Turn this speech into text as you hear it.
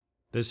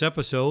This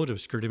episode of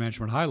Security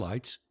Management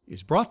Highlights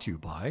is brought to you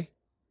by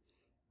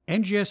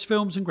NGS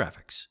Films and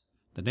Graphics,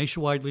 the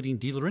nationwide leading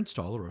dealer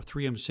installer of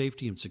 3M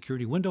safety and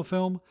security window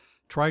film,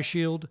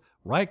 Tri-Shield,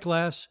 Riot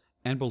Glass,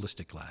 and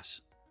Ballistic Glass.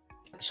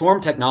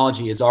 Swarm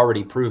technology is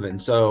already proven.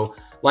 So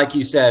like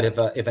you said, if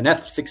an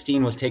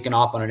F-16 was taken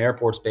off on an Air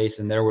Force base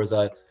and there was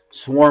a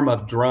swarm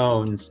of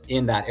drones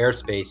in that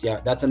airspace, yeah,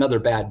 that's another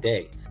bad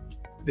day.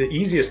 The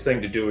easiest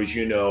thing to do is, if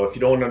you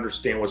don't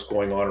understand what's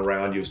going on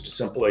around you, is to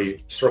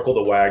simply circle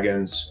the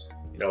wagons,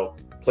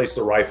 place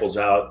the rifles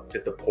out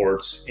at the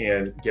ports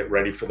and get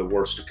ready for the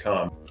worst to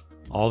come.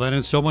 All that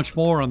and so much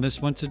more on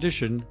this month's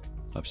edition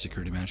of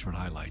Security Management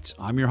Highlights.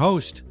 I'm your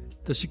host,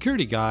 the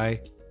security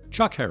guy,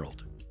 Chuck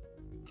Harold.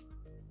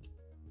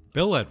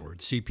 Bill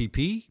Edwards,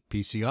 CPP,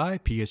 PCI,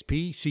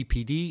 PSP,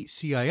 CPD,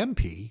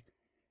 CIMP,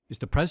 is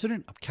the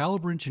president of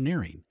Caliber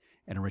Engineering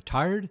and a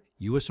retired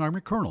U.S.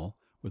 Army colonel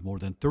with more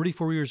than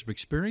 34 years of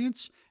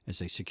experience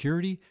as a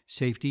security,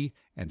 safety,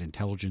 and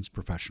intelligence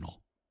professional.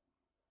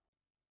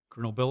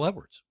 Colonel Bill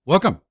Edwards,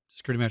 welcome to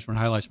Security Management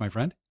Highlights, my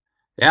friend.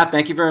 Yeah,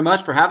 thank you very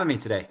much for having me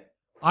today.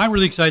 I'm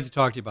really excited to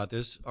talk to you about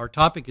this. Our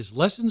topic is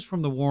lessons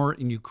from the war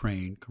in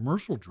Ukraine,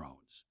 commercial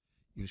drones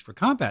used for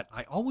combat.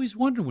 I always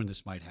wonder when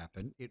this might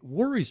happen. It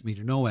worries me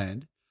to no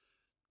end.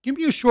 Give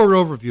me a short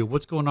overview of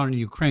what's going on in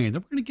Ukraine.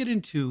 Then we're going to get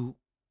into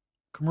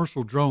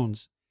commercial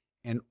drones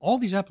and all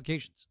these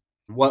applications.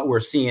 What we're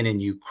seeing in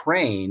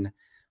Ukraine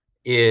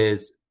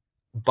is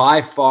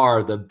by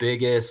far the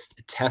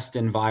biggest test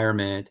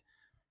environment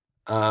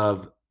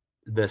of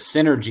the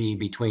synergy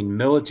between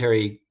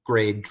military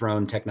grade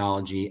drone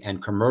technology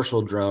and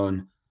commercial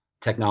drone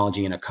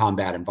technology in a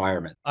combat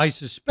environment. I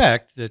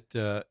suspect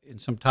that in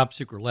some top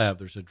secret lab,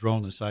 there's a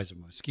drone the size of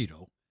a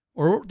mosquito,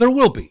 or there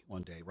will be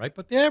one day, right?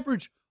 But the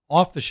average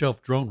off the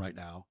shelf drone right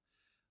now,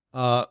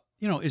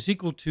 is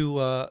equal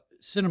to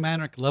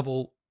cinematic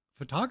level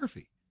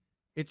photography.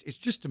 It's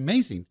just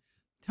amazing.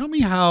 Tell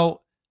me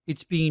how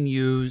it's being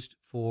used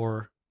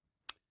for,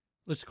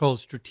 let's call it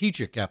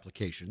strategic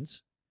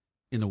applications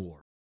in the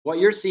war. What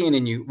you're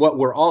seeing what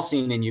we're all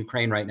seeing in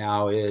Ukraine right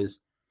now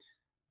is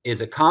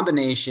a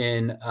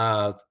combination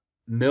of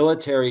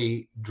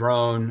military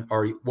drone,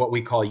 or what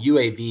we call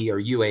UAV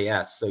or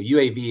UAS. So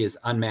UAV is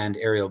unmanned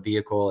aerial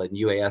vehicle and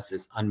UAS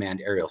is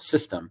unmanned aerial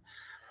system.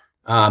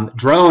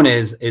 Drone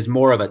is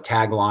more of a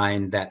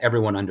tagline that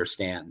everyone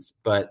understands,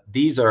 but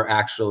these are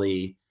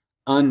actually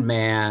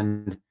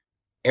unmanned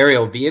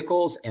aerial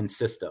vehicles and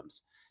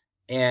systems.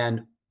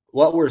 And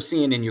what we're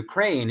seeing in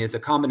Ukraine is a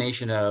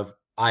combination of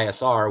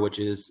ISR, which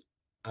is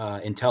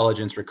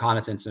intelligence,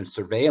 reconnaissance, and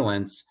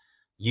surveillance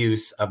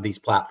use of these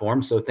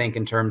platforms. So think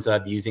in terms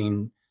of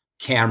using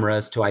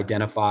cameras to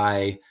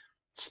identify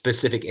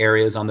specific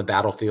areas on the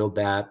battlefield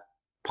that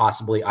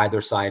possibly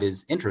either side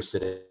is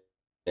interested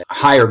in.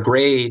 Higher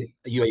grade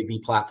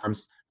UAV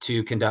platforms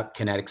to conduct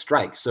kinetic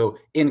strikes. So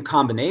in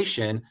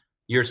combination,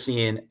 you're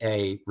seeing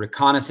a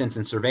reconnaissance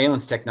and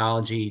surveillance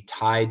technology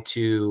tied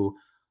to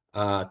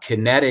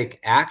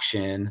kinetic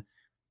action.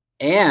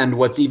 And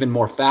what's even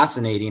more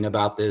fascinating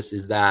about this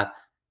is that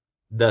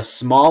the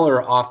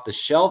smaller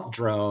off-the-shelf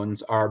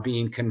drones are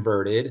being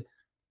converted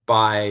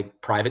by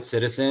private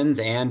citizens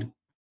and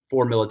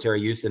for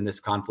military use in this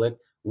conflict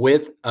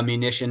with a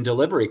munition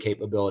delivery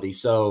capability.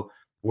 So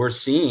we're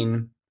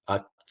seeing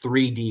a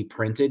 3D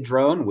printed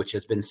drone, which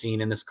has been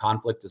seen in this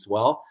conflict as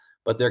well,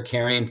 but they're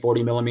carrying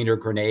 40 millimeter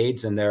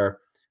grenades and they're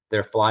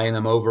flying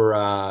them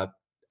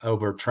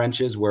over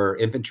trenches where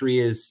infantry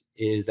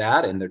is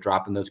at, and they're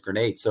dropping those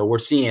grenades. So we're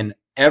seeing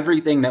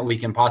everything that we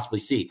can possibly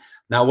see.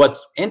 Now,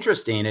 what's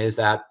interesting is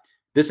that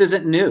this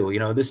isn't new.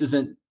 This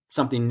isn't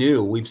something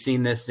new. We've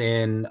seen this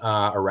in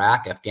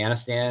Iraq,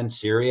 Afghanistan,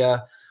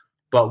 Syria,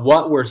 but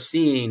what we're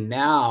seeing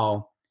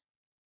now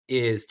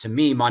is, to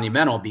me,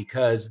 monumental,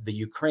 because the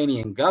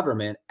Ukrainian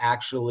government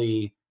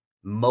actually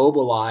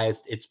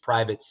mobilized its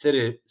private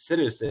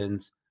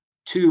citizens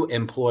to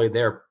employ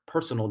their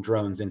personal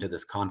drones into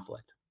this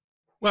conflict.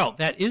 Well,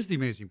 that is the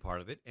amazing part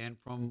of it. And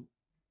from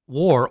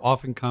war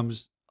often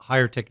comes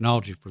higher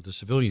technology for the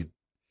civilian,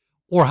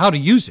 or how to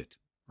use it,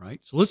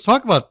 right? So let's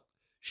talk about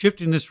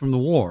shifting this from the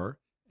war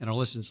and our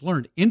lessons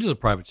learned into the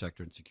private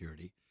sector and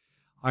security.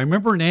 I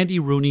remember an Andy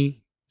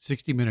Rooney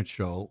 60 Minutes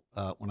show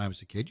when I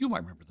was a kid. You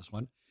might remember this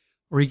one,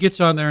 where he gets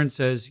on there and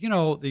says,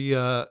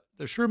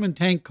 the Sherman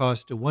tank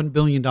cost $1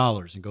 billion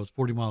and goes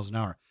 40 miles an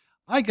hour.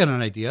 I got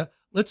an idea.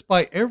 Let's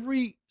buy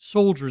every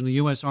soldier in the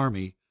U.S.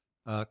 Army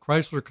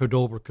Chrysler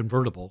Cordoba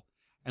convertible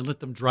and let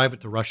them drive it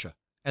to Russia.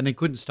 And they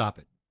couldn't stop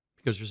it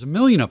because there's 1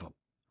 million of them,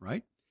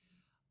 right?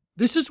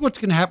 This is what's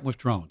going to happen with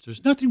drones.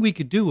 There's nothing we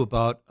could do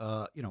about,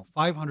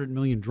 500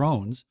 million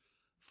drones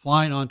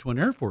flying onto an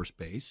Air Force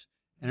base,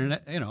 and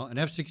an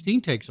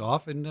F-16 takes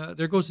off, and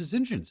there goes its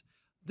engines.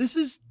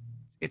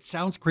 It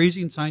sounds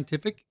crazy and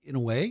scientific in a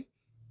way,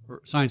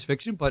 or science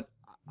fiction, but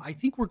I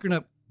think we're going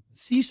to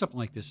see something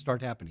like this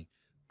start happening.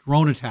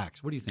 Drone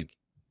attacks. What do you think?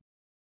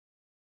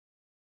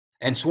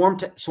 And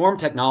swarm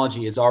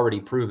technology is already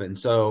proven.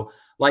 So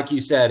like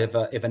you said,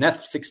 if an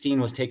F-16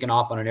 was taken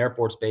off on an Air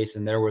Force base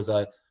and there was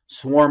a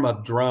swarm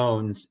of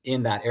drones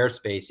in that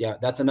airspace, yeah,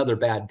 that's another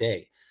bad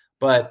day.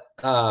 But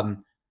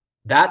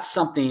that's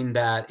something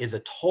that is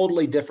a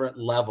totally different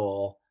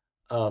level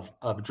of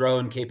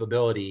drone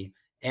capability.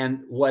 And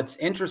what's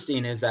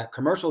interesting is that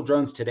commercial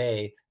drones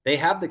today, they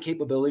have the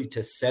capability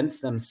to sense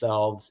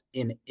themselves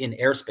in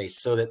airspace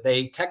so that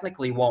they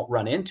technically won't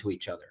run into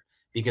each other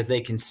because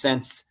they can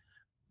sense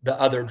the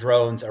other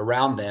drones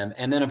around them.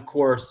 And then, of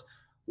course,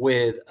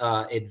 with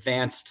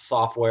advanced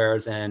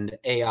softwares and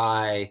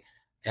AI,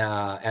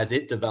 as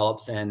it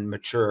develops and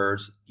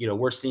matures,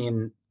 we're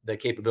seeing the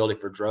capability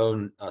for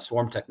drone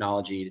swarm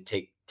technology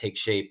to take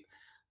shape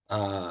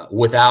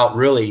without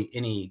really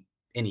any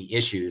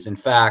issues. In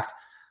fact,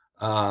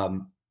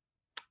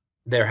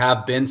 there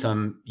have been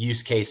some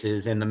use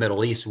cases in the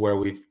Middle East where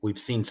we've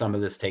seen some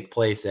of this take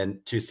place,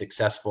 and to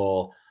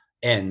successful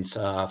ends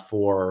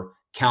for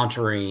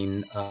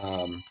countering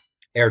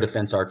air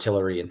defense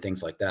artillery and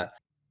things like that.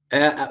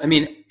 I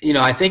mean,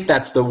 I think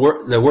that's the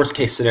worst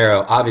case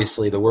scenario.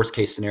 Obviously, the worst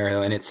case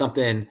scenario, and it's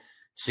something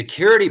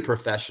security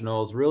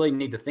professionals really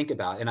need to think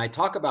about. And I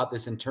talk about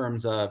this in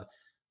terms of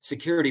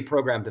security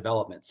program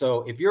development.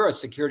 So if you're a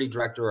security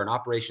director or an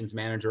operations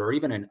manager or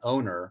even an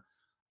owner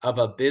of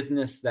a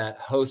business that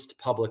hosts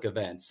public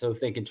events, so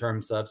think in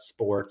terms of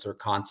sports or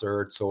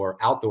concerts or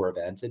outdoor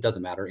events, it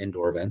doesn't matter,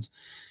 indoor events,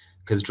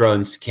 because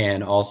drones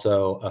can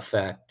also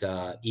affect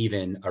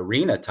even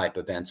arena type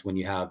events when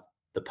you have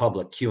the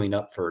public queuing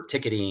up for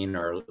ticketing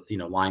or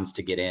lines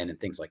to get in and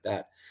things like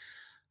that.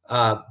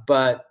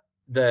 But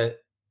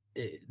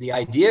the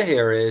idea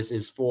here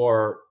is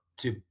for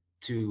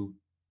to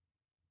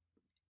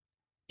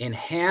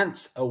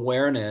enhance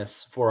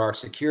awareness for our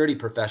security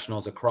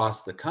professionals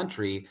across the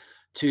country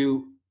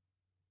to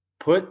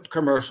put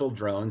commercial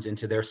drones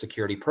into their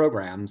security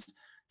programs.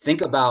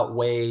 Think about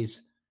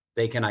ways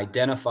they can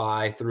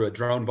identify through a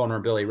drone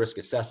vulnerability risk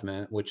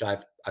assessment, which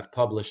I've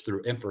published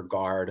through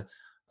InfraGard,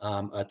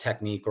 a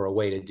technique or a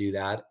way to do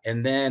that.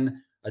 And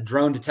then a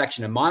drone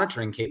detection and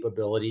monitoring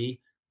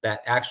capability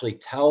that actually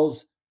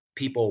tells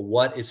people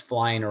what is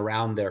flying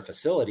around their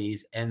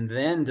facilities, and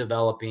then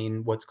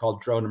developing what's called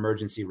drone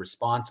emergency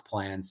response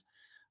plans,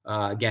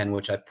 again,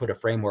 which I've put a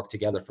framework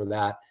together for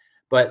that.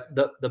 But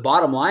the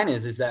bottom line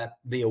is that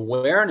the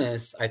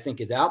awareness, I think,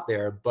 is out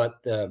there,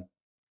 but the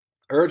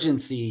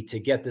urgency to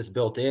get this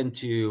built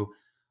into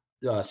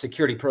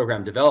security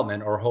program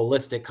development or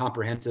holistic,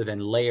 comprehensive,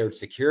 and layered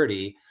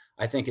security,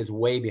 I think, is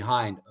way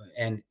behind.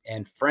 And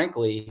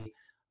frankly,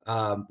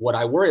 what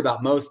I worry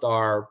about most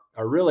are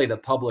really the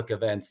public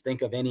events.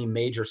 Think of any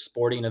major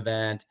sporting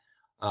event,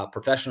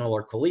 professional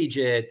or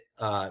collegiate,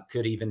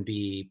 could even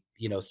be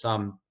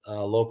some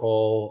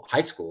local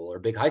high school or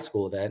big high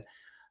school event,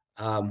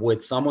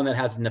 with someone that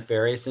has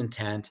nefarious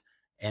intent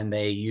and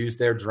they use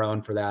their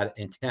drone for that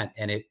intent,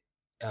 and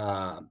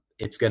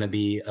it's going to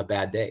be a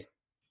bad day.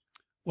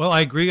 Well,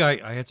 I agree.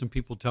 I had some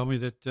people tell me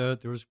that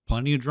there was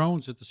plenty of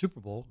drones at the Super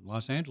Bowl in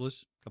Los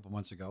Angeles a couple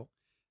months ago.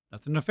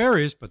 Nothing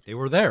nefarious, but they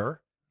were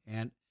there,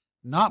 and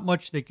not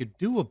much they could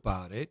do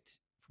about it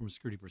from a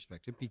security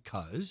perspective,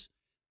 because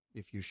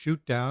if you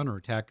shoot down or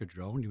attack a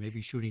drone, you may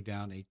be shooting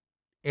down a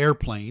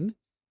airplane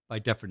by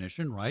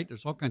definition, right?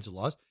 There's all kinds of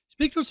laws.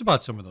 Speak to us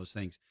about some of those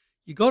things.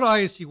 You go to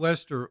ISC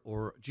West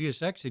or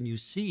GSX and you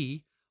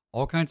see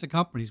all kinds of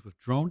companies with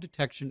drone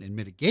detection and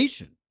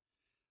mitigation.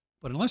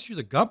 But unless you're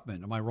the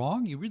government, am I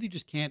wrong? You really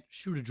just can't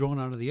shoot a drone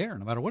out of the air,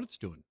 no matter what it's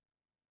doing.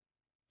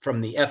 From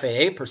the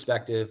FAA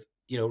perspective,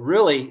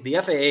 really the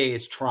FAA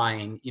is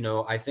trying.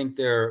 I think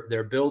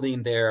they're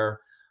building their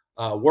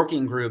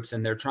working groups,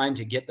 and they're trying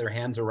to get their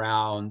hands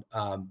around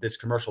this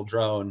commercial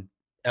drone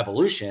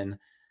evolution.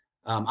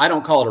 I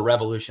don't call it a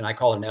revolution. I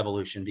call it an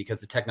evolution,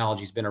 because the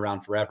technology's been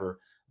around forever.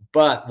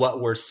 But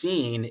what we're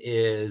seeing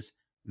is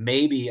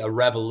maybe a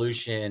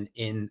revolution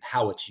in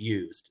how it's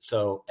used.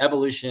 So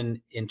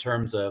evolution in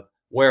terms of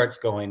where it's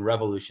going,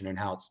 revolution in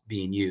how it's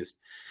being used.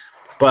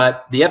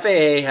 But the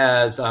FAA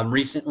has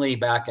recently,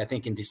 back I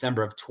think in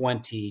December of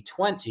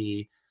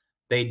 2020,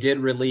 they did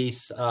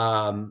release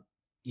some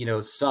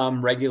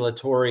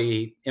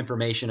regulatory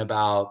information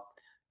about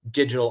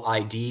digital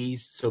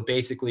IDs. So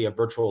basically a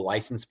virtual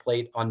license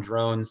plate on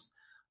drones.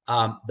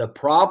 The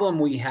problem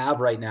we have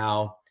right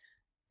now,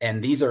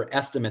 and these are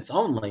estimates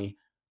only,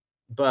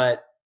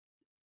 but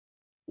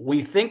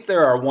we think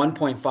there are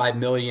 1.5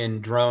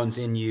 million drones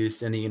in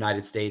use in the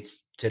United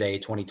States today,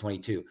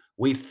 2022.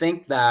 We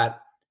think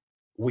that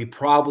we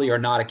probably are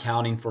not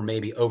accounting for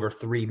maybe over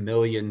 3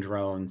 million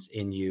drones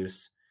in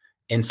use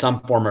in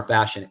some form or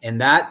fashion. And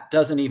that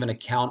doesn't even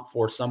account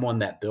for someone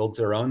that builds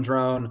their own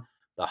drone,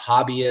 the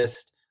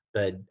hobbyist,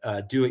 the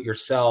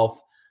do-it-yourself.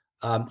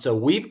 So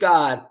we've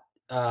got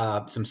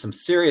some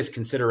serious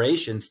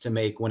considerations to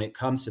make when it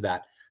comes to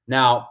that.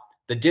 Now,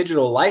 the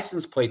digital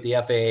license plate the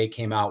FAA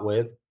came out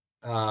with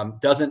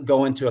doesn't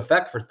go into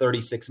effect for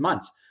 36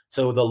 months.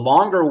 So the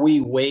longer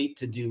we wait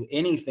to do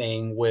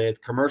anything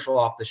with commercial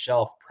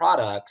off-the-shelf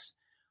products,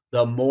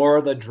 the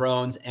more the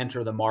drones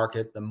enter the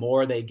market, the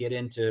more they get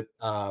into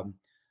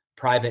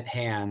private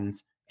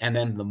hands, and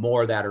then the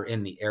more that are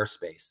in the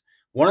airspace.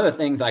 one of the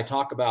things I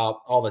talk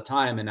about all the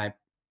time, and I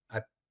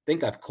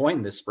think I've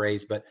coined this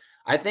phrase, but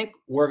I think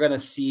we're going to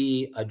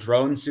see a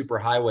drone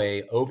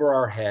superhighway over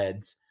our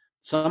heads,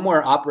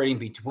 somewhere operating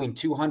between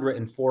 200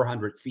 and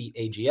 400 feet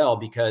AGL,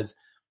 because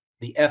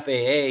the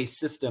FAA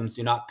systems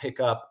do not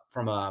pick up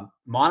from a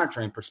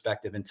monitoring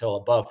perspective until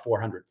above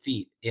 400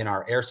 feet in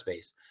our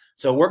airspace.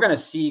 So we're going to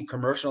see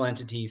commercial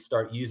entities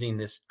start using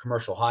this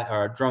commercial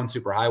drone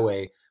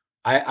superhighway.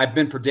 I've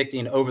been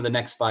predicting over the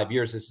next 5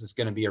 years this is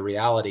going to be a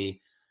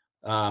reality.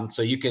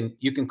 So you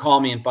can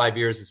call me in 5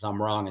 years if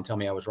I'm wrong and tell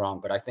me I was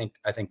wrong, but I think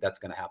that's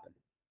going to happen.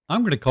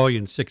 I'm going to call you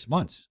in 6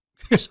 months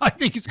because I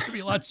think it's going to be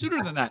a lot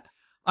sooner than that.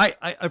 I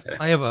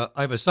have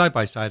a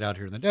side-by-side out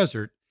here in the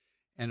desert,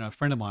 and a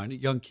friend of mine, a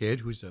young kid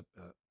who's a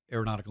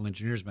aeronautical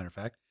engineer, as a matter of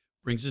fact,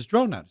 brings his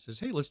drone out. He says,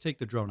 "Hey, let's take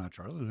the drone out,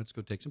 Charlie, and let's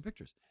go take some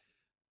pictures."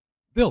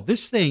 Bill,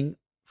 this thing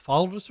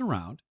followed us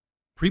around,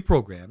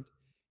 pre-programmed.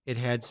 It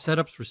had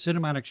setups for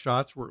cinematic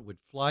shots where it would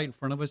fly in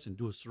front of us and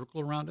do a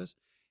circle around us.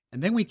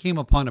 And then we came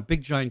upon a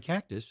big giant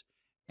cactus,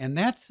 and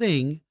that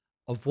thing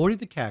avoided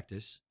the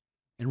cactus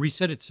and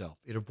reset itself.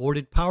 It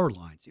avoided power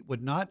lines. It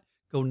would not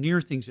go near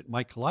things it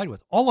might collide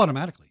with, all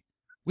automatically.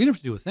 We didn't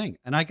have to do a thing.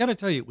 And I got to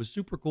tell you, it was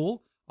super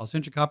cool. I'll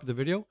send you a copy of the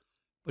video.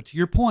 But to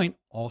your point,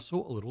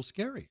 also a little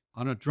scary.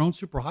 On a drone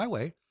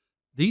superhighway,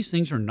 these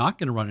things are not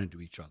going to run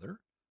into each other.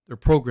 They're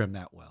programmed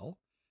that well.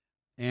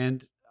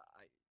 And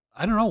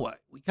I don't know what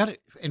we got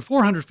it. And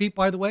 400 feet,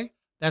 by the way,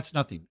 that's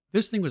nothing.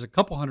 This thing was a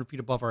couple hundred feet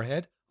above our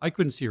head. I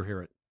couldn't see or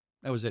hear it.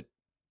 That was it.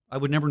 I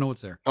would never know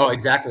it's there. Oh,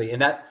 exactly.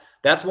 And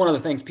that's one of the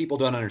things people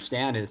don't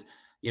understand is,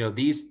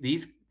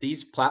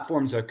 these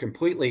platforms are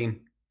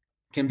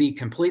can be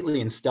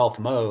completely in stealth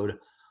mode.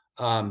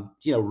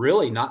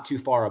 Really not too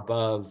far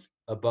above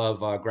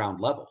ground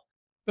level.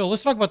 Bill,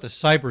 let's talk about the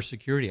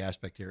cybersecurity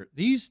aspect here.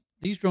 These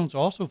drones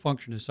also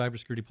function as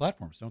cybersecurity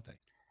platforms, don't they?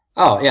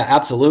 Oh, yeah,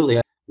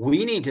 absolutely.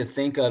 We need to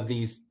think of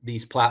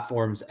these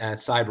platforms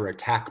as cyber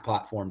attack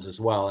platforms as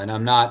well. And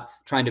I'm not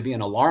trying to be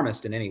an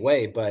alarmist in any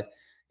way, but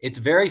it's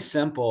very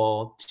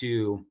simple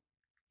to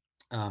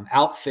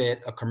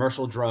outfit a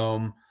commercial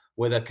drone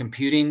with a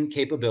computing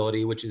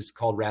capability, which is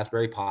called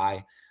Raspberry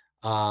Pi,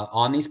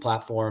 on these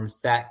platforms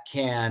that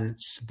can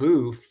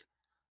spoof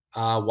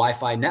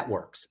Wi-Fi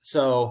networks.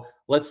 So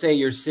let's say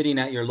you're sitting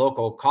at your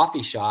local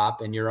coffee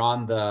shop and you're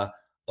on the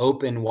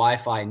open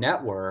Wi-Fi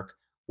network.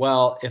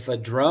 Well, if a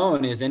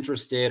drone is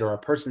interested or a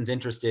person's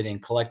interested in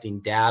collecting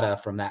data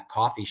from that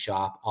coffee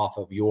shop off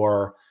of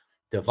your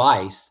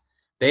device,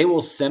 they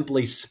will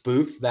simply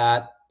spoof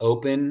that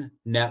open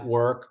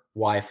network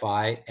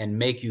Wi-Fi and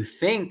make you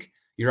think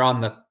you're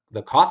on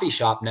the coffee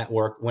shop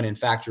network when in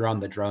fact you're on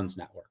the drone's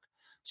network.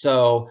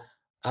 So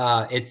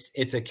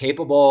it's a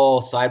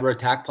capable cyber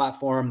attack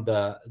platform.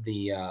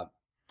 The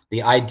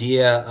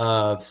idea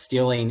of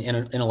stealing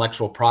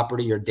intellectual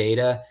property or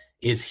data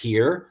is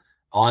here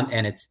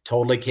and it's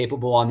totally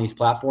capable on these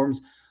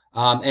platforms.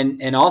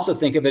 And also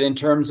think of it in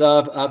terms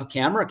of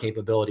camera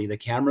capability. The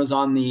cameras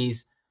on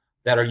these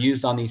that are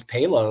used on these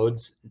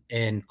payloads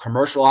in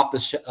commercial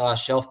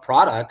off-the-shelf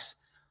products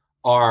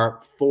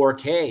are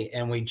 4K,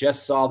 and we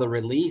just saw the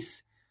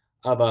release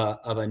of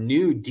a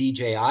new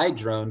DJI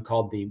drone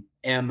called the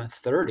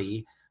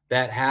M30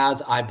 that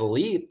has, I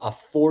believe, a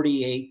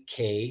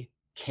 48K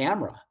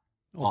camera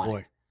on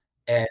it.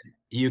 And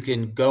you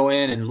can go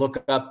in and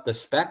look up the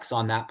specs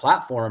on that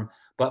platform,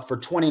 but for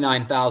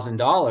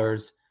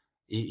 $29,000,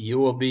 you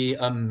will be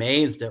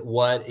amazed at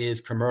what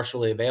is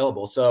commercially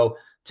available. So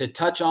to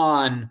touch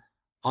on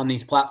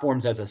these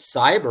platforms as a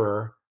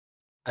cyber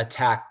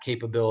attack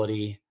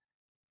capability,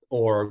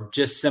 or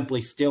just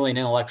simply stealing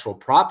intellectual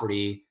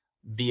property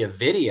via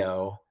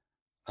video,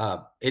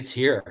 it's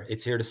here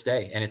to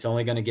stay, and it's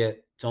only going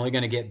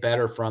to get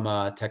better from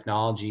a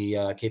technology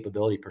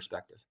capability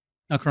perspective.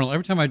 Now, Colonel,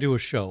 every time I do a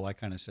show, I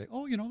kind of say,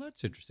 "Oh,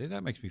 that's interesting.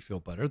 That makes me feel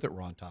better that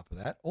we're on top of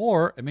that,"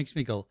 or it makes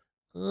me go,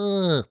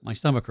 "Ugh, my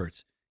stomach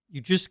hurts."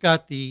 You just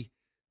got the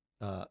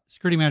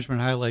Security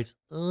Management Highlights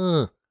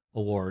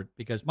award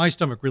because my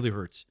stomach really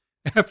hurts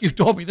after you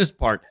told me this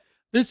part.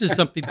 This is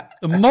something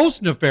the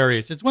most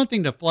nefarious. It's one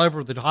thing to fly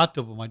over the hot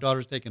tub when my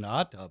daughter's taking a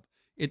hot tub.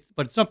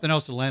 But it's something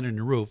else to land on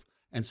your roof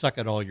and suck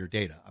at all your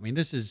data. I mean,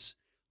 this is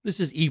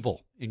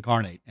evil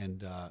incarnate,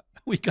 and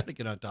we got to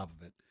get on top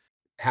of it.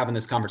 Having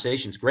this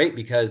conversation is great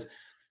because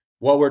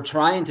what we're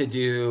trying to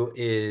do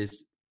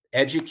is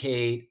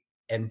educate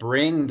and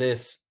bring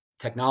this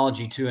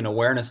technology to an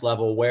awareness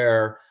level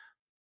where,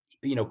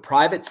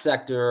 private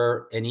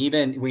sector, and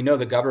even we know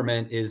the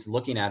government is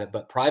looking at it,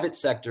 but private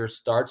sector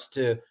starts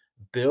to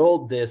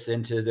build this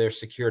into their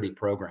security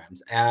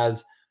programs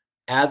as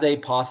a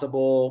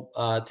possible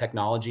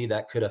technology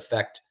that could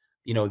affect,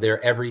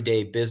 their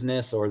everyday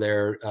business or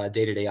their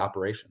day-to-day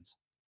operations.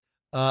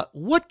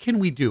 What can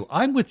we do?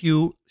 I'm with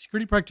you.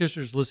 Security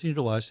practitioners listening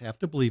to us have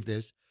to believe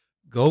this.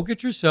 Go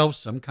get yourself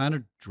some kind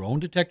of drone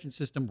detection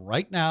system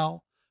right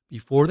now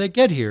before they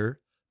get here,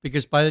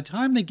 because by the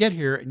time they get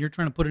here and you're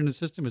trying to put it in a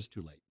system, it's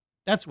too late.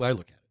 That's the way I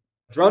look at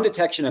it. Drone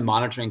detection and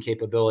monitoring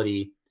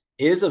capability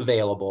is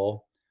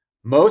available.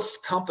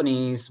 Most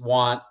companies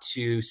want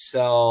to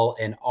sell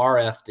an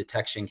RF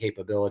detection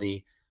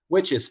capability,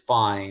 which is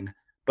fine,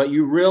 but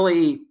you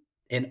really,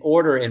 in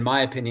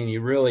my opinion,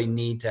 you really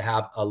need to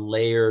have a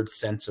layered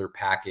sensor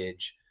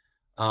package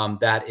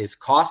that is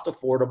cost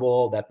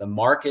affordable, that the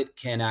market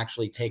can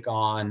actually take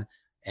on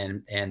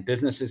and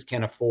businesses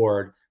can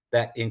afford,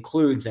 that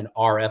includes an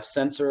RF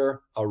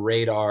sensor, a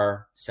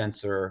radar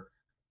sensor,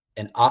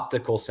 an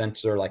optical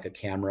sensor like a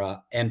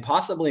camera, and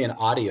possibly an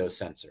audio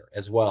sensor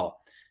as well.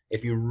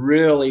 If you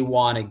really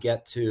want to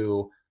get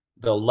to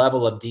the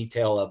level of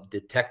detail of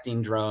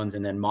detecting drones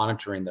and then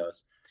monitoring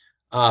those.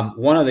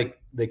 One of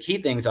the key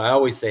things I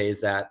always say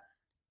is that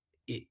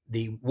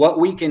what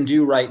we can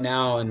do right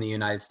now in the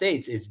United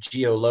States is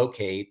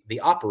geolocate the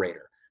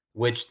operator,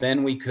 which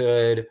then we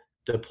could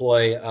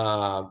deploy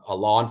a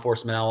law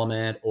enforcement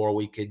element, or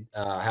we could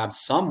have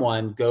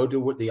someone go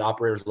to the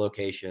operator's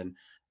location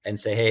and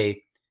say,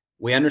 hey,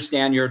 we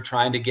understand you're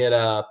trying to get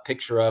a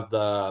picture of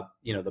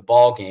the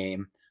ball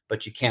game,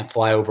 but you can't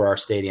fly over our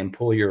stadium.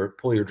 Pull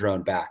your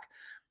drone back.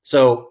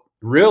 So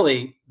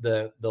really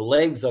the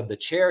legs of the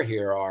chair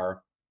here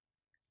are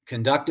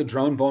conduct a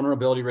drone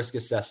vulnerability risk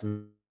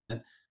assessment,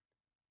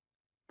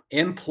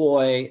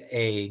 employ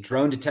a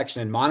drone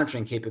detection and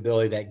monitoring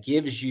capability that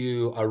gives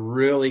you a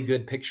really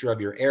good picture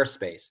of your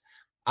airspace.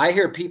 I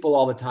hear people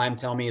all the time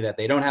tell me that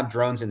they don't have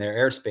drones in their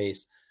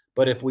airspace,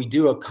 but if we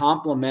do a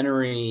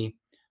complementary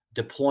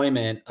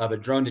deployment of a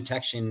drone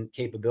detection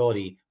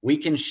capability, we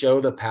can show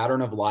the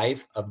pattern of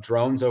life of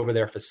drones over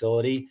their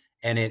facility,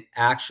 and it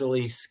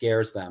actually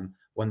scares them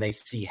when they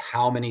see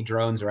how many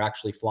drones are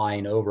actually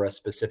flying over a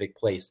specific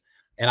place.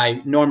 And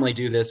I normally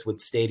do this with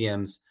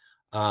stadiums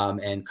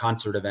and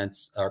concert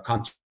events, or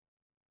concert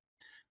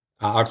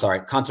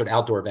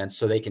outdoor events,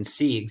 so they can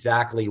see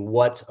exactly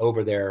what's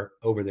over their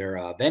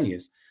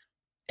venues,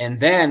 and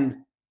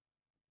then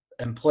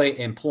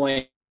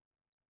employing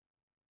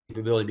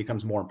capability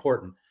becomes more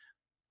important.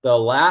 The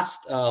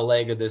last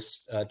leg of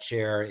this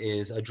chair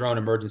is a drone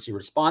emergency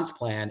response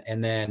plan,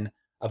 and then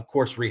of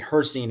course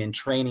rehearsing and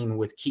training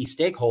with key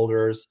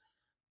stakeholders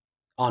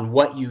on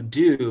what you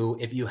do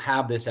if you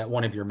have this at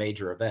one of your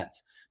major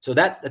events. So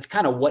that's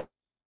kind of what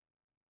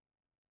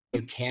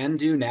you can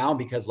do now,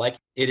 because like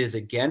it is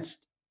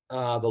against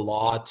the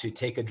law to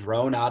take a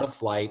drone out of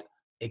flight,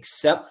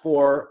 except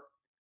for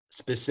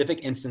specific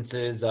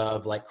instances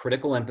of like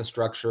critical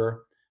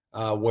infrastructure,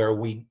 where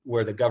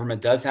the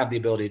government does have the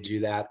ability to do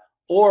that,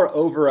 or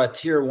over a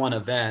tier 1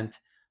 event,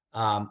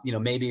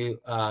 maybe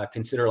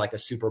consider like a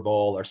Super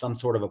Bowl or some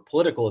sort of a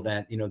political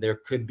event. There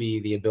could be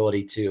the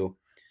ability to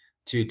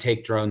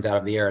take drones out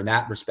of the air in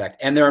that respect.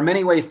 And there are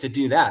many ways to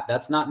do that.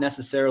 That's not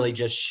necessarily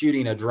just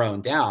shooting a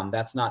drone down.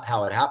 That's not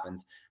how it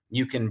happens.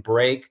 You can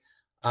break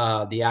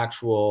the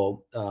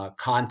actual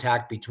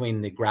contact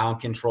between the ground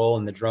control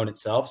and the drone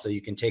itself. So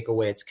you can take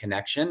away its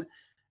connection,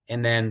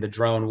 and then the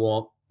drone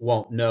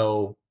won't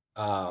know,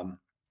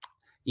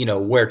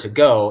 where to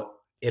go.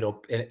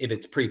 If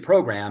it's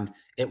pre-programmed,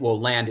 it will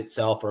land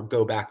itself or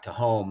go back to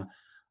home.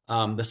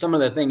 Some of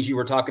the things you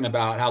were talking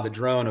about, how the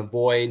drone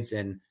avoids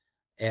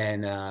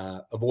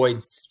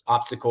avoids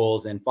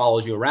obstacles and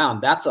follows you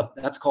around,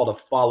 that's called a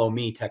follow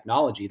me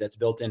technology that's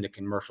built into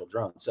commercial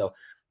drones. So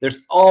there's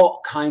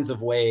all kinds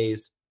of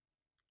ways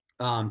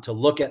to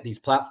look at these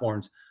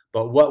platforms,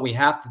 but what we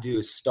have to do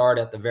is start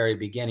at the very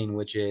beginning,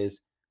 which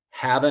is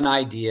have an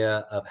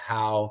idea of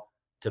how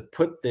to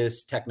put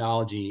this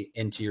technology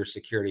into your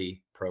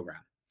security program.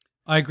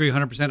 I agree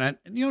 100%.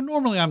 And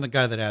normally I'm the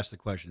guy that asks the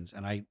questions,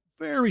 and I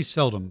very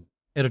seldom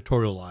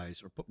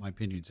editorialize or put my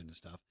opinions into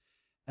stuff.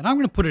 And I'm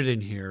going to put it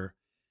in here.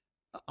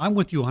 I'm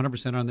with you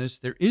 100% on this.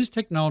 There is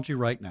technology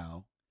right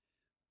now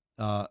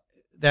that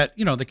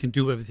that can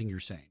do everything you're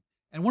saying.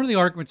 And one of the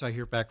arguments I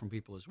hear back from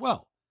people is,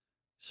 well,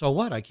 so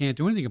what? I can't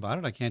do anything about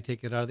it. I can't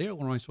take it out of the air.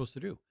 What am I supposed to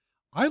do?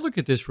 I look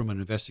at this from an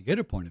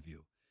investigative point of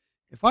view.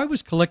 If I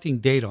was collecting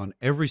data on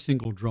every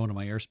single drone in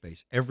my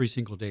airspace every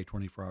single day,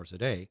 24 hours a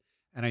day,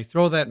 and I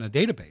throw that in a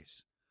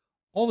database,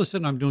 all of a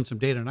sudden I'm doing some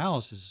data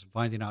analysis and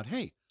finding out,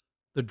 hey,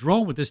 the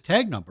drone with this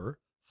tag number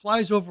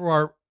flies over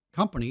our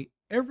company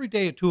every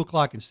day at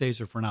 2:00 and stays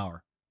there for an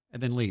hour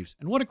and then leaves.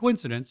 And what a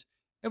coincidence.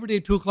 Every day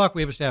at 2:00,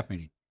 we have a staff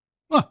meeting.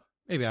 Well,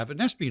 maybe I have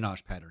an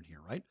espionage pattern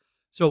here, right?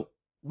 So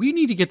we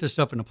need to get this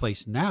stuff into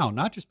place now,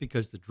 not just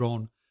because the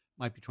drone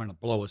might be trying to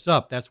blow us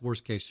up. That's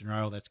worst case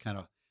scenario. That's kind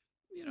of,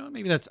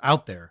 maybe that's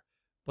out there,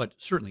 but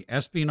certainly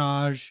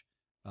espionage,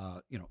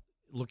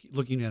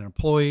 looking at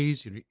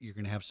employees, you're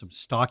going to have some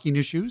stalking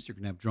issues. You're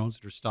going to have drones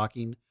that are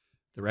stalking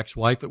their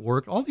ex-wife at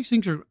work. All these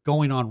things are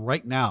going on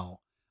right now.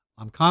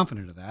 I'm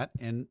confident of that.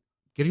 And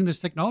getting this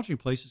technology in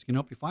place is going to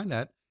help you find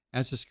that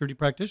as a security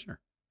practitioner.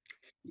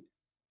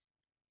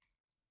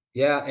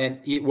 Yeah. And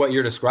what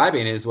you're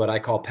describing is what I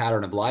call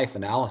pattern of life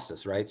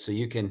analysis, right? So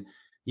you can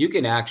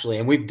actually,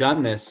 and we've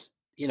done this,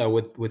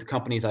 with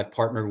companies I've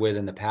partnered with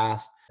in the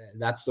past.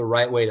 That's the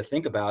right way to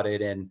think about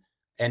it.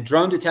 And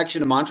drone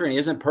detection and monitoring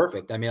isn't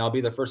perfect. I mean, I'll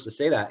be the first to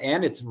say that.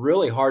 And it's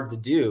really hard to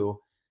do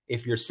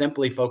if you're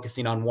simply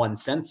focusing on one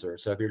sensor.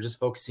 So if you're just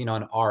focusing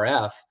on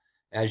RF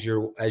as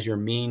your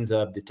means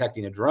of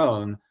detecting a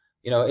drone,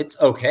 it's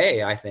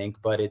okay, I think,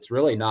 but it's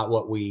really not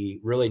what we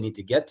really need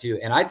to get to.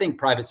 And I think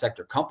private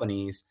sector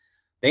companies,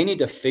 they need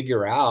to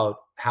figure out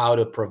how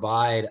to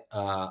provide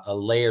a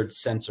layered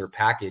sensor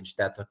package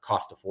that's a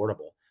cost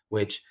affordable,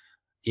 which,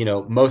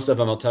 most of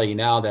them will tell you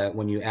now that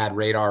when you add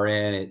radar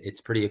in, it's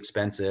pretty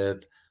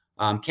expensive.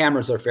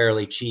 Cameras are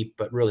fairly cheap,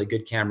 but really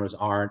good cameras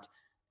aren't.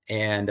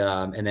 And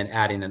then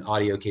adding an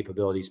audio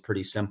capability is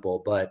pretty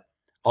simple, but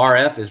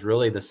RF is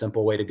really the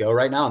simple way to go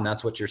right now. And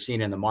that's what you're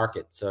seeing in the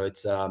market. So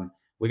it's,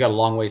 we got a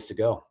long ways to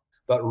go,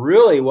 but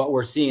really what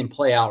we're seeing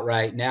play out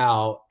right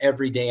now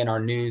every day in our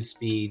news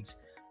feeds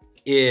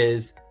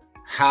is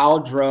how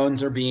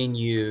drones are being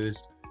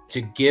used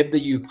to give the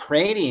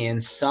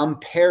Ukrainians some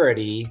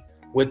parity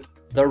with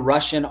the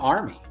Russian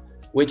army,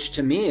 which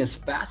to me is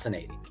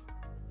fascinating.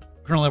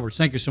 Colonel Edwards,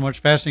 thank you so much.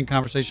 Fascinating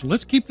conversation.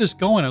 Let's keep this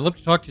going. I'd love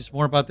to talk to you some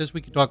more about this.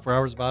 We could talk for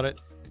hours about it.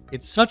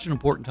 It's such an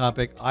important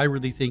topic. I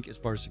really think, as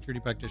far as security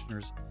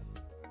practitioners,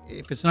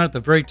 if it's not at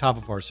the very top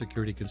of our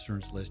security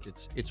concerns list,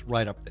 it's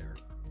right up there.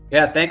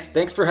 Yeah,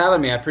 thanks for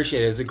having me. I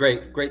appreciate it. It was a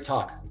great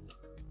talk.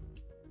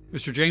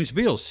 Mr. James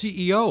Beal,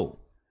 CEO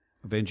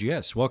of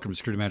NGS. Welcome to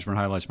Security Management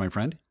Highlights, my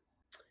friend.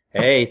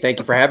 Hey, thank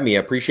you for having me. I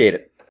appreciate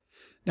it.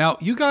 Now,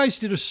 you guys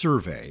did a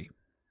survey.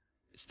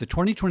 It's the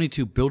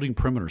 2022 Building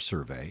Perimeter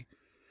Survey.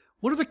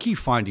 What are the key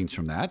findings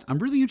from that? I'm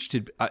really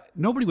interested.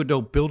 Nobody would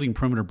know building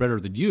perimeter better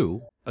than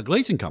you, a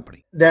glazing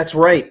company. That's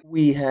right.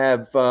 We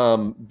have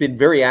been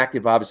very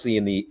active, obviously,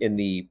 in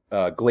the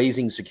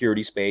glazing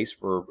security space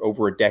for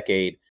over a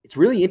decade. It's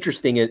really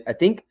interesting. I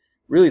think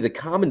really the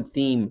common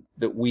theme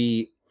that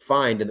we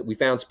find and that we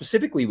found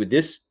specifically with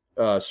this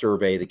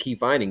survey, the key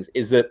findings,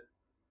 is that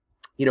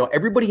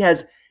everybody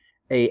has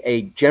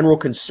a general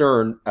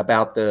concern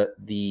about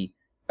the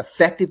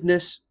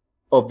effectiveness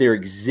of their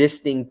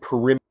existing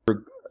perimeter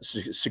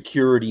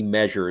security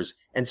measures,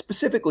 and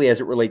specifically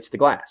as it relates to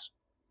glass,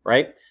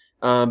 right?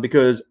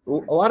 Because a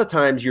lot of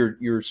times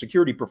your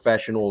security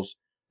professionals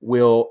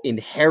will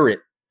inherit,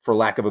 for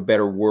lack of a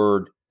better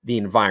word, the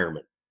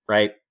environment,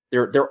 right?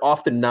 They're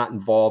often not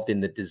involved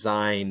in the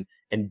design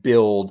and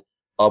build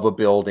of a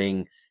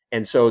building,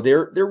 and so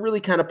they're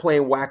really kind of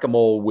playing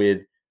whack-a-mole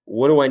with,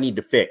 what do I need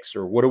to fix,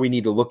 or what do we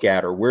need to look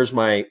at, or where's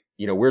my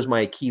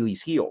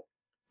Achilles heel?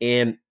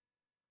 And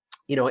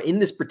in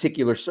this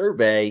particular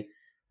survey,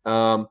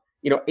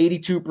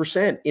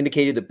 82%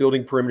 indicated that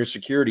building perimeter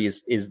security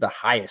is the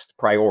highest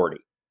priority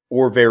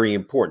or very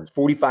important.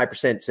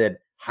 45% said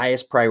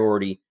highest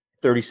priority,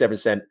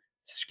 37%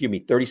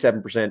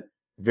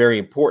 very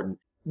important.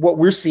 What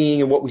we're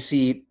seeing and what we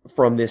see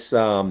from this,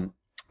 or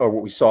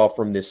what we saw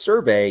from this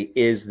survey,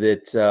 is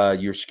that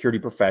your security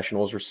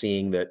professionals are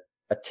seeing that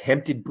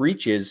attempted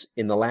breaches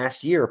in the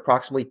last year,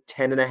 approximately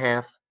 10 and a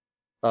half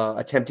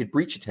attempted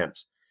breach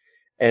attempts,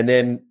 and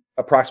then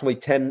approximately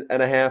 10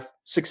 and a half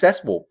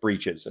successful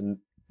breaches. And,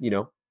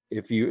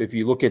 if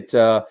you look at,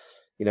 a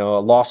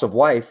loss of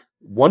life,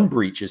 one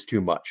breach is too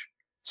much,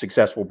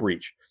 successful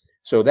breach.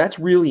 So that's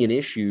really an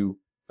issue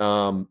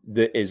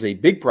that is a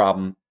big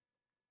problem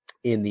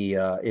in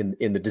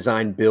the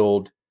design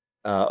build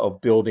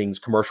of buildings,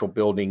 commercial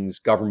buildings,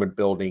 government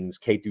buildings,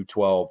 K through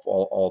 12,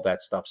 all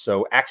that stuff.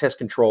 So access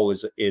control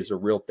is a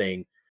real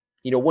thing.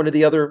 One of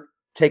the other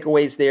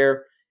takeaways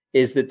there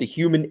is that the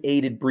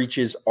human-aided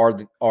breaches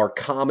are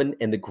common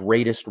and the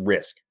greatest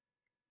risk,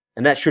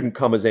 and that shouldn't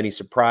come as any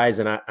surprise.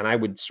 And I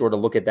would sort of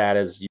look at that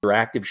as your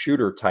active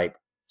shooter type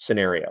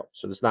scenario.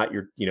 So it's not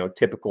your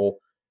typical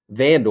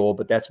vandal,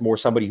 but that's more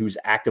somebody who's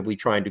actively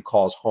trying to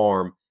cause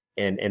harm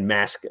and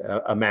mask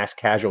a mass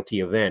casualty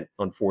event,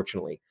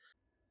 unfortunately.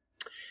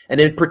 And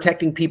then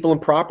protecting people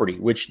and property,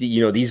 which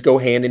these go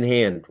hand in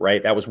hand,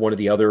 right? That was one of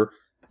the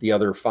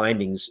other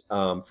findings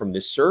from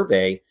this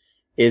survey,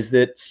 is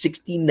that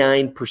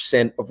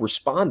 69% of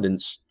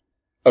respondents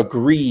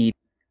agreed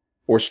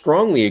or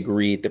strongly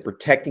agreed that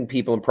protecting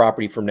people and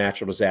property from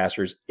natural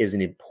disasters is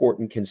an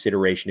important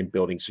consideration in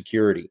building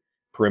security,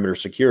 perimeter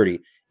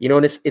security.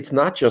 And it's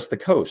not just the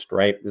coast,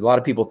 right? A lot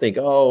of people think,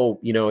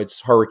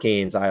 it's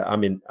hurricanes.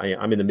 I'm in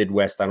the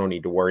Midwest. I don't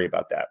need to worry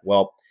about that.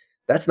 Well,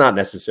 that's not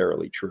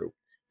necessarily true,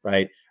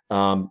 right?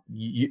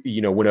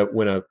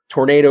 When a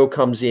tornado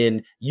comes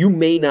in, you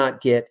may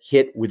not get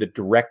hit with a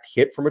direct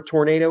hit from a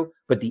tornado,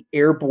 but the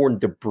airborne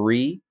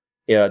debris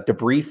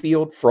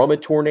field from a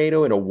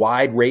tornado in a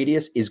wide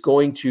radius is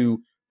going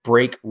to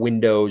break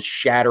windows,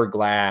 shatter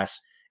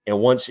glass, and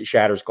once it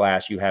shatters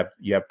glass, you have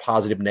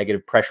positive,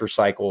 negative pressure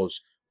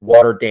cycles,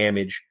 water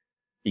damage,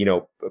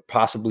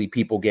 possibly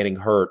people getting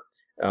hurt,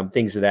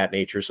 things of that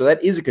nature. So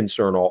that is a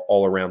concern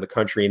all around the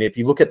country. And if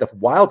you look at the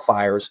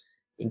wildfires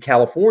in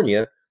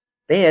California,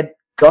 they had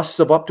gusts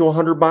of up to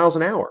 100 miles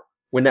an hour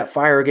when that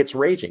fire gets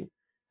raging.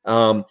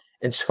 And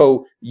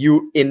so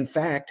you, in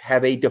fact,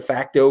 have a de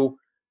facto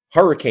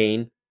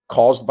hurricane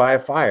caused by a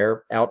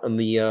fire out on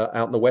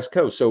the West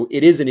Coast. So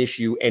it is an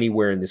issue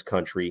anywhere in this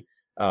country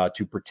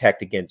to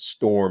protect against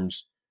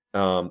storms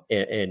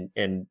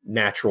and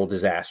natural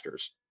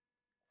disasters.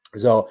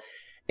 So,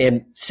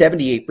 and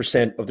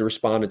 78% of the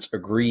respondents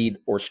agreed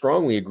or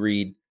strongly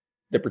agreed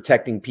that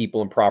protecting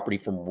people and property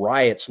from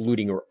riots,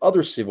 looting, or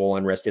other civil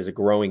unrest is a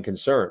growing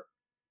concern.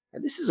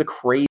 And this is a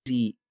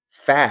crazy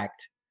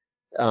fact,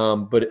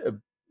 but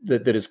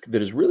that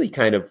is really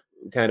kind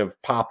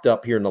of popped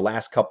up here in the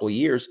last couple of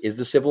years is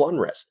the civil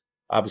unrest,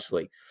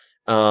 obviously.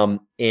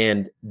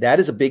 And that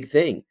is a big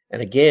thing.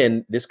 And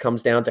again, this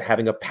comes down to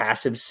having a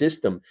passive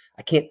system.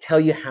 I can't tell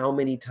you how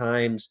many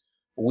times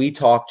we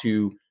talk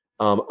to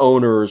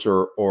owners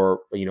or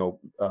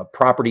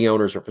property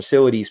owners or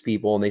facilities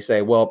people, and they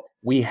say, well,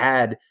 we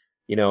had,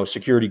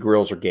 security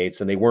grills or gates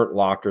and they weren't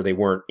locked or they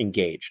weren't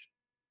engaged.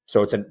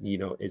 So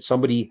it's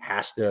somebody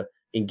has to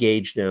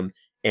engage them,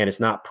 and it's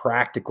not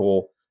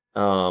practical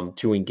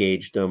to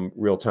engage them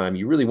real time.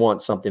 You really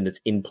want something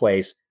that's in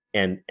place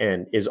and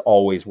is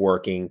always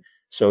working,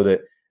 so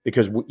that,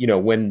 because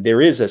when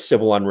there is a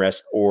civil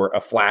unrest or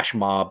a flash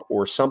mob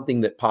or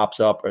something that pops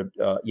up,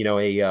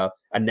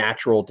 a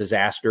natural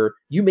disaster,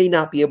 you may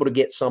not be able to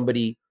get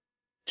somebody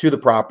to the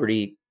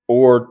property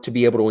or to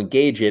be able to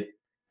engage it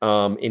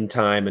in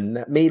time, and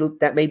that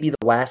may be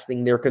the last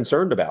thing they're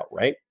concerned about,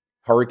 right?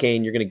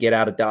 Hurricane, you're going to get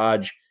out of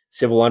Dodge.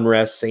 Civil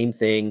unrest, same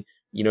thing.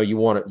 You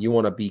want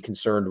to be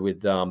concerned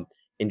with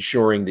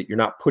ensuring that you're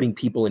not putting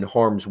people in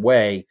harm's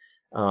way.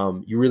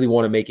 You really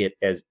want to make it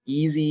as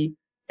easy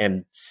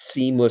and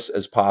seamless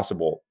as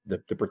possible. The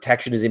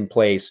protection is in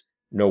place,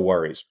 no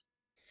worries.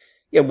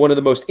 Yeah, one of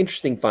the most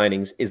interesting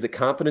findings is that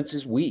confidence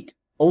is weak.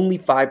 Only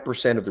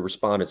 5% of the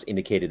respondents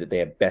indicated that they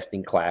have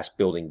best-in-class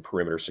building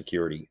perimeter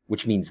security,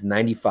 which means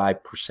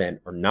 95%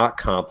 are not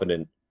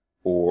confident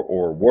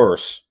or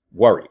worse,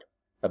 worried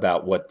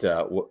about what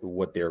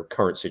their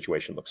current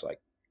situation looks like.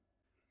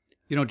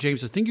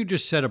 James, the thing you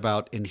just said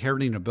about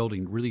inheriting a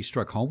building really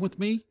struck home with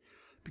me,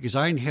 because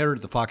I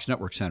inherited the Fox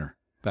Network Center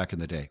back in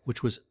the day,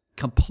 which was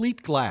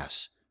complete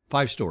glass,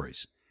 5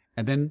 stories.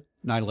 And then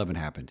 9/11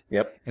 happened.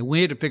 Yep. And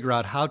we had to figure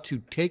out how to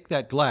take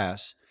that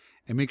glass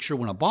and make sure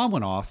when a bomb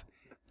went off,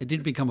 it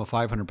didn't become a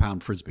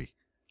 500-pound Frisbee.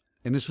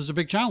 And this was a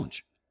big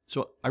challenge.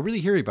 So I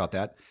really hear you about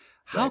that.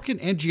 How can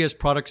NGS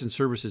products and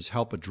services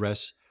help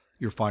address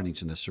your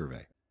findings in this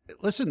survey?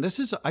 Listen, this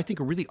is, I think,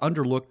 a really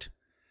underlooked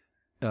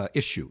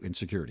issue in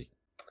security.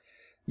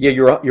 Yeah,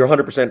 you're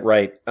 100%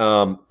 right.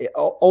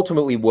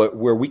 Ultimately,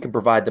 where we can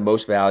provide the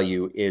most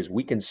value is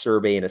we can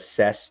survey and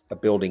assess a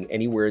building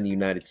anywhere in the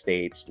United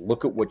States,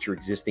 look at what your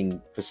existing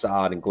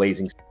facade and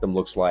glazing system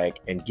looks like,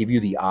 and give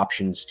you the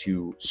options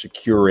to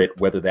secure it,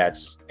 whether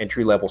that's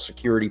entry-level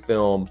security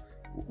film,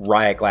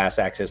 riot glass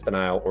access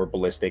denial, or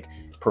ballistic.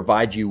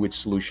 Provide you with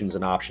solutions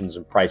and options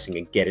and pricing,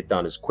 and get it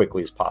done as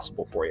quickly as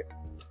possible for you.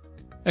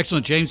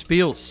 Excellent. James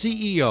Beal,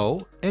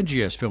 CEO,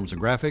 NGS Films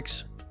and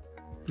Graphics.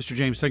 Mr.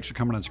 James, thanks for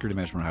coming on Security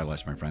Management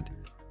Highlights, my friend.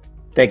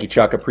 Thank you,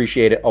 Chuck.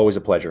 Appreciate it. Always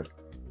a pleasure.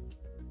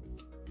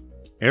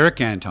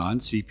 Eric Anton,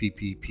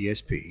 CPP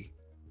PSP,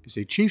 is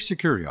a Chief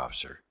Security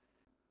Officer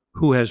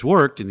who has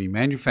worked in the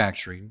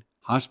manufacturing,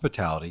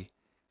 hospitality,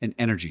 and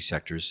energy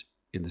sectors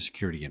in the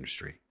security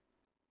industry.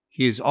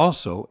 He is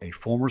also a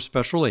former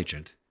special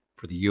agent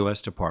for the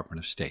U.S. Department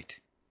of State.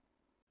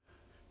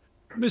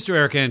 Mr.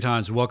 Eric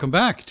Antons, welcome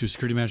back to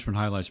Security Management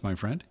Highlights, my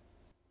friend.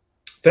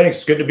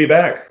 Thanks. Good to be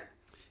back.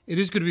 It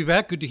is good to be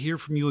back. Good to hear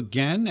from you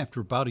again after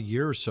about a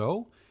year or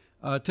so.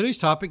 Today's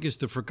topic is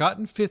the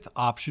forgotten fifth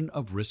option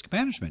of risk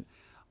management.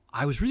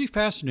 I was really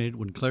fascinated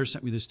when Claire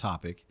sent me this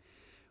topic.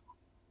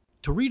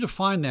 To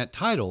redefine that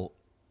title,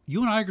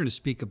 you and I are going to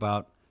speak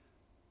about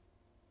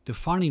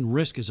defining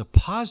risk as a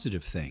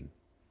positive thing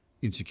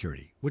in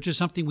security, which is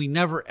something we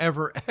never,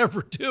 ever,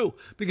 ever do,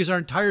 because our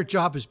entire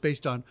job is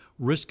based on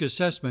risk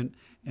assessment,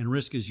 and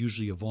risk is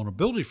usually a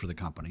vulnerability for the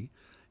company.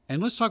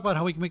 And let's talk about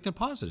how we can make that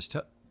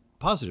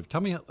positive.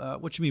 Tell me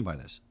what you mean by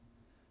this.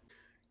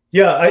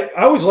 Yeah,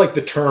 I always like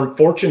the term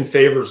fortune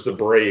favors the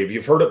brave.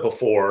 You've heard it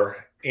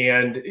before,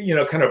 and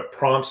kind of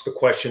prompts the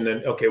question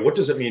then, okay, what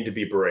does it mean to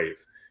be brave?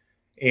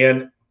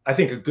 And I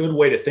think a good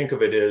way to think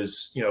of it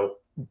is,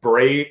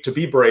 brave. To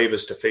be brave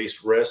is to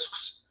face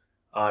risks,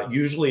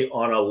 usually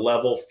on a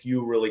level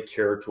few really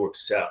care to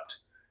accept.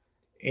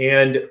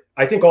 And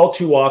I think all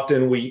too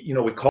often we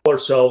call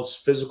ourselves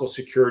physical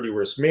security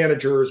risk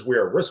managers. We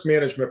are risk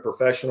management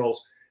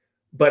professionals.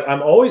 But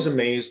I'm always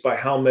amazed by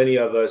how many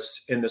of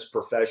us in this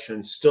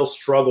profession still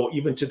struggle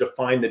even to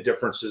define the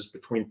differences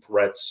between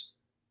threats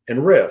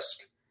and risk.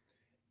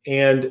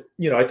 And,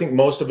 I think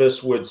most of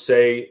us would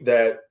say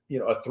that,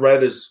 a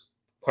threat is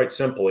quite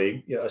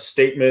simply a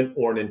statement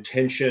or an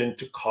intention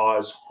to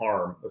cause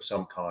harm of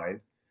some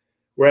kind.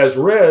 Whereas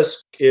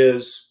risk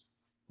is,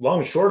 long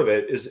and short of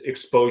it, is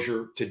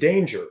exposure to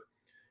danger.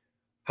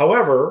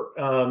 However,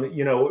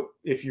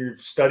 if you've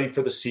studied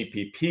for the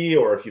CPP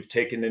or if you've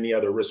taken any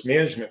other risk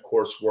management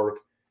coursework,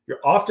 you're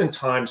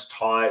oftentimes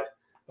taught,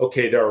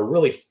 okay, there are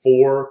really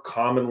 4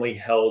 commonly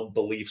held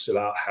beliefs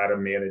about how to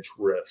manage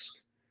risk.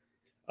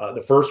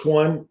 The first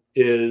one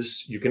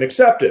is you can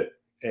accept it.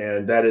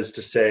 And that is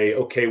to say,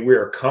 okay, we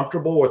are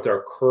comfortable with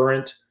our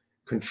current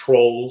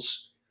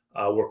controls.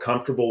 We're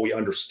comfortable. We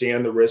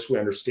understand the risk. We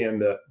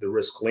understand the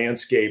risk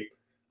landscape.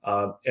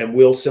 And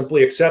we'll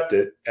simply accept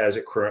it as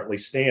it currently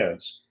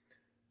stands.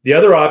 The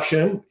other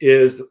option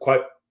is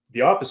quite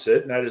the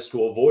opposite, and that is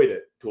to avoid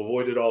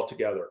it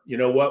altogether. You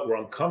know what? We're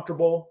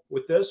uncomfortable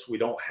with this. We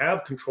don't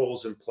have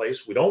controls in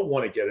place. We don't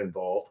want to get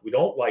involved. We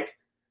don't like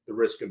the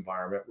risk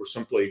environment. We're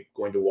simply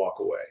going to walk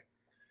away.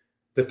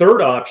 The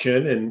third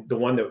option, and the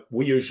one that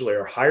we usually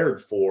are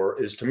hired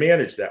for, is to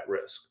manage that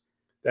risk.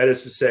 That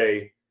is to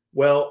say,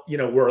 well,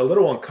 we're a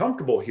little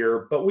uncomfortable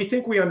here, but we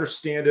think we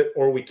understand it,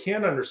 or we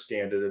can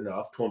understand it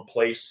enough to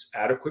place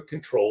adequate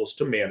controls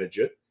to manage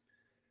it.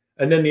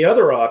 And then the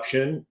other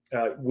option,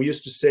 we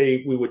used to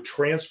say we would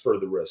transfer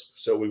the risk.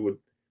 So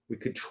we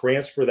could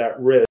transfer that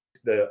risk.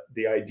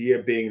 The idea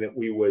being that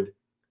we would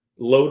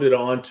load it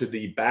onto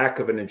the back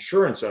of an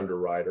insurance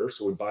underwriter.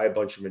 So we buy a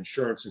bunch of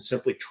insurance and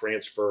simply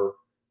transfer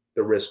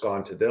the risk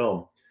onto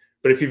them.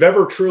 But if you've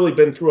ever truly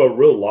been through a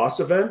real loss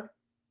event,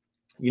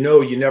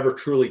 you never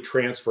truly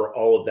transfer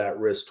all of that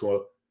risk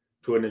to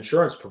an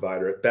insurance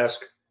provider. At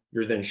best,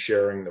 you're then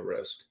sharing the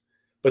risk.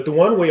 But the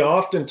one we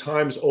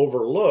oftentimes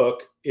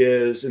overlook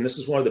is, and this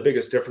is one of the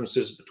biggest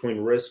differences between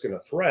risk and a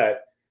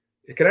threat,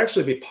 it can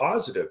actually be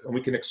positive, and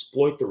we can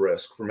exploit the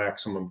risk for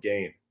maximum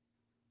gain.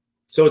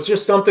 So it's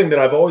just something that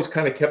I've always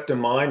kind of kept in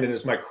mind. And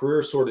as my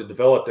career sort of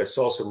developed, I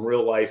saw some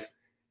real life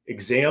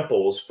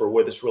examples for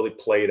where this really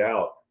played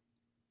out.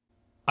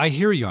 I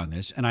hear you on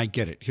this, and I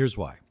get it. Here's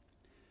why.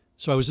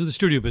 So I was in the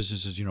studio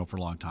business, as you know, for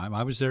a long time.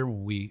 I was there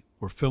when we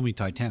were filming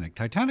Titanic.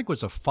 Titanic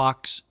was a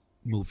Fox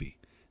movie,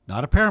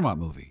 not a Paramount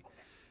movie.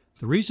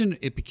 The reason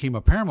it became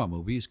a Paramount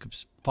movie is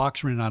because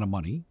Fox ran out of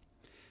money.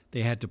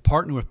 They had to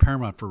partner with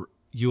Paramount for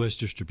U.S.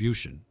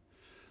 distribution,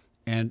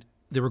 and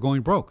they were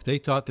going broke. They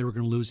thought they were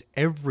going to lose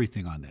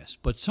everything on this.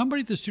 But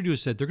somebody at the studio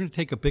said they're going to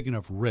take a big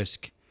enough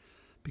risk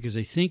because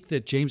they think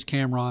that James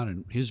Cameron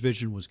and his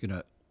vision was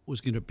going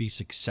to be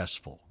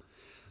successful.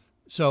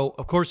 So,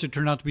 of course, it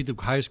turned out to be the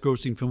highest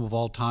grossing film of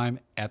all time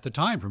at the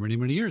time for many,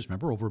 many years.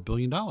 Remember, over $1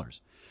 billion.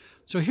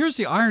 So here's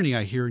the irony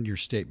I hear in your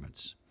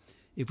statements.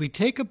 If we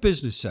take a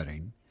business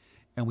setting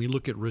and we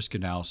look at risk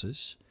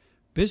analysis,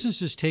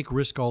 businesses take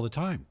risk all the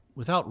time.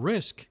 Without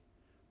risk,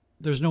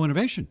 there's no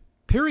innovation,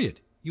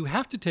 period. You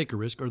have to take a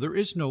risk, or there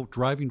is no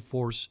driving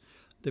force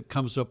that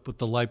comes up with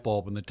the light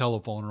bulb and the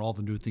telephone and all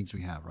the new things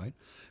we have, right?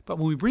 But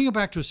when we bring it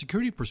back to a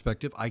security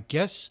perspective, I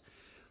guess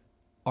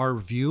our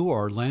view,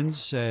 our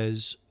lens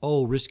says,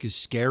 oh, risk is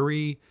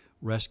scary,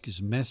 risk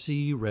is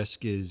messy,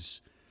 risk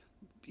is,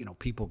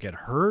 people get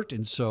hurt.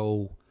 And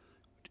so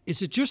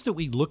is it just that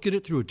we look at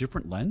it through a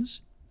different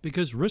lens?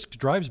 Because risk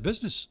drives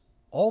business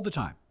all the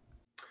time.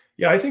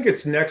 Yeah, I think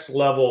it's next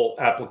level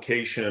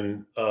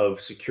application of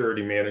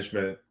security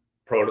management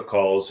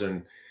protocols.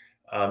 And,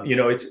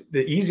 it's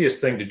the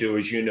easiest thing to do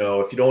is, if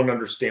you don't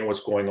understand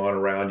what's going on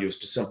around you, is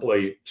to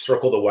simply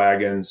circle the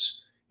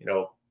wagons,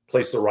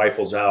 place the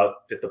rifles out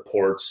at the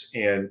ports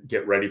and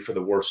get ready for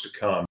the worst to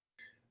come.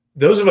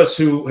 Those of us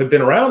who have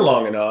been around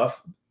long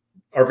enough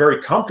are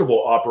very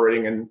comfortable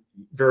operating in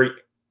very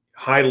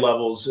high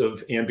levels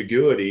of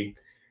ambiguity.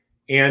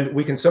 And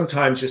we can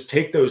sometimes just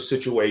take those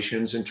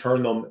situations and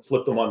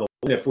flip them on the.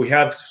 And if we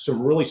have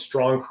some really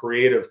strong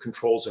creative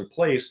controls in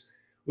place,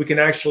 we can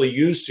actually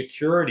use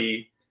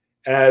security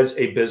as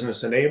a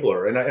business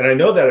enabler. And I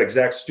know that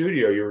exact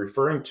studio you're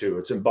referring to.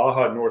 It's in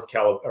Baja,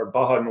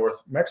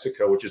 North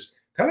Mexico, which is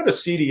kind of a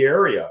seedy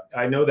area.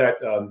 I know that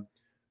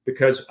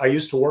because I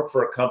used to work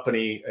for a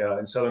company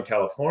in Southern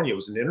California. It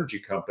was an energy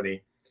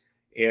company.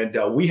 And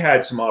we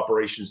had some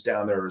operations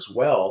down there as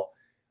well.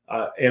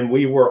 And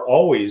we were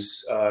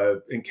always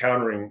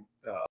encountering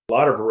a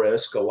lot of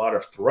risk, a lot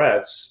of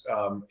threats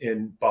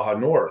in Baja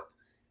North.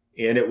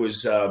 And it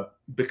was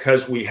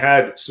because we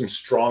had some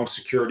strong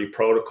security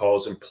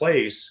protocols in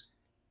place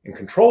and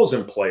controls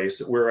in place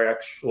that we were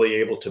actually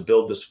able to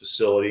build this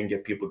facility and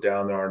get people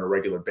down there on a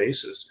regular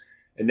basis.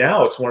 And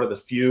now it's one of the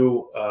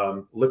few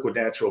liquid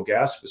natural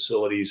gas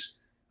facilities,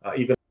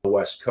 even on the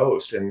West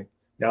Coast. And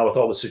now with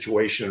all the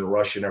situation in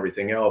Russia and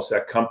everything else,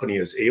 that company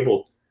is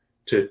able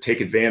to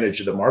take advantage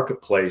of the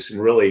marketplace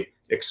and really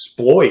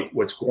exploit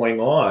what's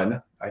going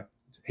on. I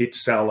hate to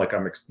sound like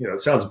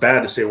it sounds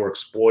bad to say we're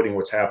exploiting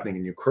what's happening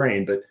in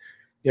Ukraine, but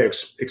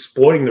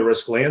exploiting the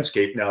risk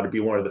landscape now to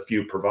be one of the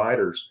few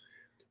providers.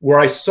 Where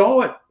I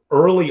saw it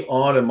early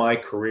on in my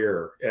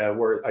career,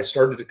 where I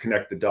started to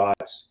connect the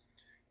dots,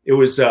 it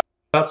was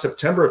about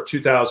September of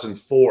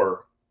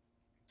 2004.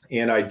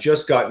 And I'd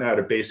just gotten out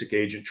of basic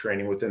agent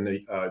training within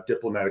the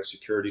Diplomatic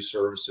Security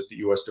Service at the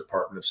U.S.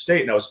 Department of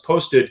State. And I was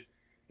posted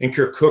in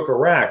Kirkuk,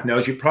 Iraq. Now,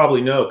 as you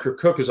probably know,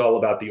 Kirkuk is all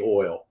about the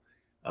oil.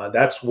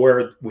 That's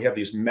where we have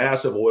these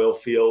massive oil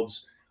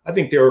fields. I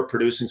think they were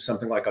producing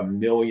something like 1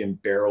 million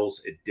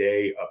barrels a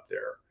day up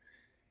there.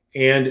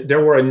 And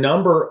there were a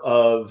number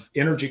of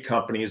energy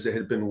companies that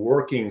had been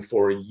working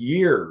for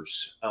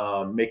years,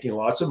 making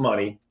lots of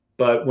money.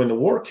 But when the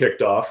war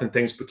kicked off and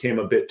things became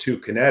a bit too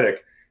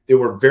kinetic, they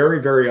were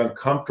very, very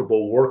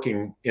uncomfortable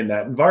working in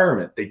that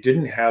environment. They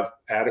didn't have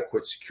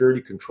adequate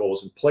security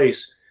controls in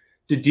place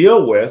to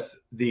deal with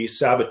the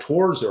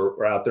saboteurs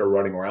are out there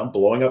running around,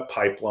 blowing up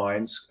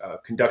pipelines,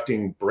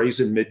 conducting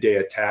brazen midday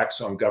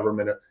attacks on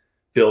government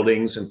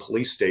buildings and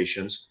police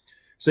stations.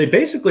 So they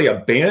basically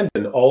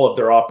abandoned all of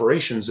their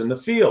operations in the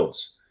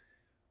fields.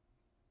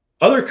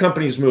 Other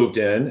companies moved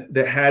in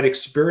that had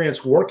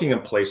experience working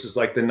in places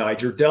like the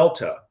Niger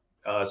Delta,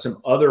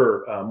 some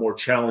other more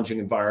challenging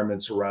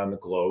environments around the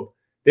globe.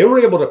 They were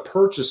able to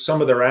purchase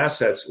some of their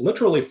assets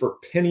literally for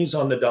pennies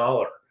on the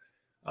dollar.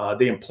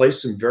 They in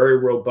place some very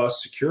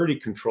robust security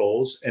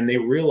controls, and they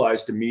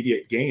realized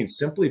immediate gains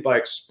simply by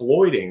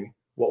exploiting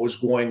what was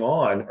going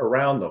on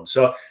around them.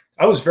 So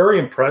I was very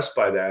impressed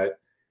by that.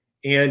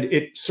 And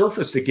it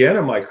surfaced again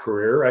in my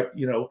career.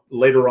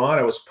 Later on,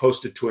 I was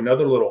posted to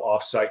another little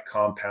offsite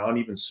compound,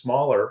 even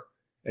smaller,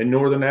 in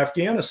northern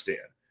Afghanistan.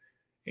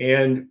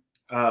 And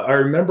I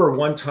remember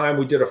one time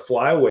we did a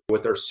flyaway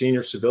with our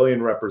senior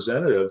civilian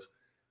representative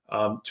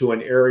to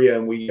an area,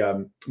 and we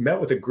met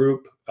with a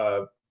group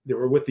that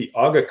were with the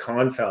Aga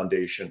Khan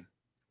Foundation.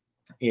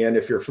 And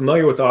if you're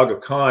familiar with Aga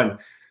Khan,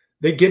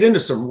 they get into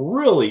some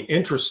really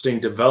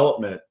interesting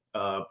development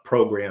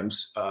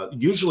programs,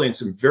 usually in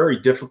some very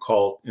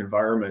difficult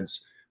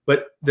environments,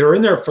 but they're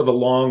in there for the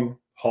long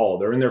haul.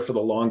 They're in there for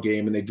the long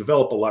game, and they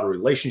develop a lot of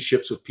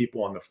relationships with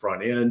people on the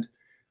front end.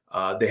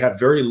 They have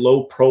very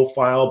low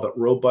profile but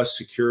robust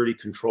security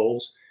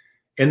controls,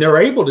 and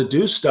they're able to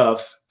do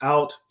stuff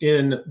out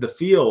in the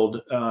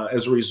field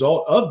as a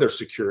result of their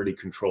security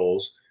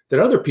controls that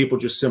other people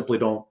just simply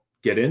don't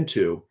get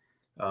into.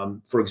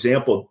 For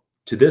example,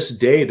 to this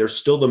day, they're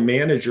still the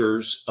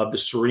managers of the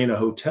Serena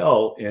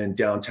Hotel in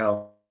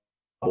downtown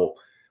Kabul.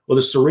 Well,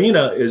 the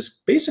Serena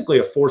is basically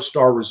a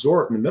 4-star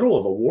resort in the middle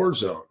of a war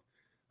zone.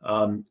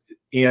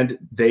 And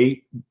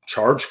they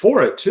charge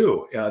for it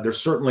too.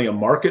 There's certainly a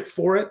market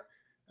for it.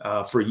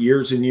 For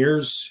years and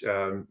years,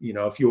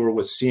 if you were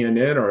with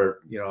CNN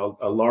or,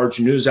 a large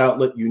news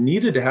outlet, you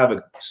needed to have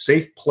a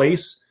safe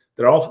place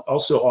that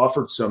also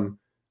offered some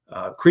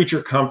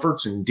creature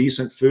comforts and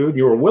decent food.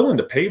 You were willing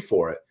to pay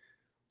for it.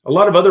 A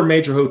lot of other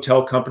major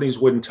hotel companies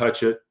wouldn't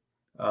touch it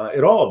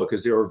at all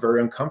because they were very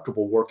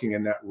uncomfortable working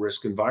in that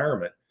risk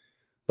environment.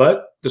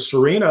 But the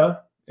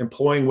Serena,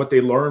 employing what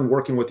they learned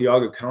working with the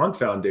Aga Khan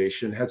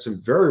Foundation, had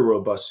some very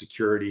robust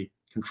security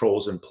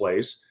controls in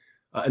place,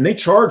 and they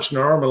charged an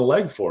arm and a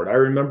leg for it. I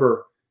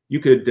remember you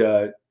could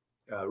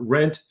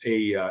rent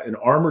an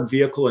armored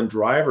vehicle and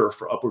driver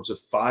for upwards of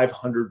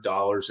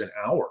 $500 an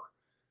hour.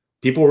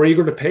 People were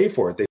eager to pay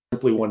for it. They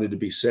simply wanted to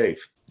be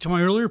safe. To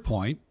my earlier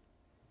point,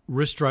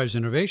 risk drives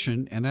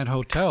innovation, and that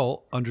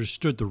hotel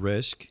understood the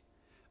risk,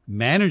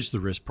 managed the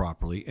risk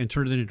properly, and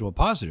turned it into a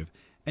positive.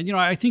 And,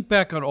 I think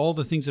back on all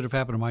the things that have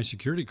happened in my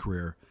security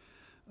career,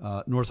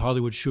 North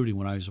Hollywood shooting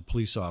when I was a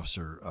police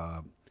officer,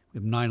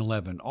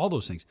 9/11, all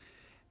those things.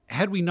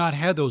 Had we not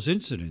had those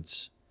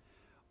incidents,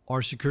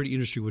 our security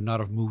industry would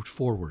not have moved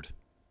forward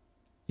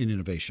in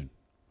innovation,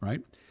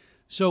 right?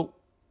 So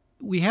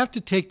we have to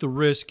take the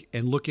risk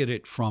and look at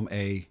it from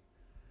a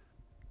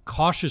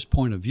cautious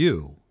point of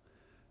view.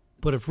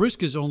 But if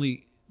risk is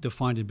only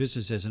defined in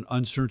business as an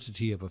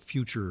uncertainty of a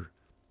future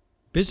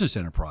business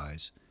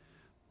enterprise,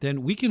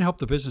 then we can help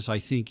the business, I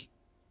think,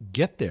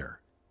 get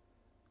there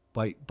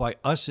by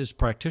us as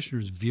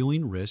practitioners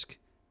viewing risk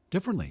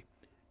differently.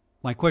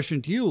 My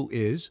question to you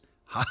is,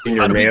 how do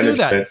we do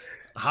that?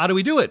 How do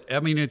we do it? I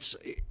mean,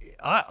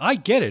 I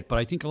get it, but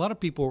I think a lot of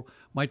people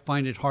might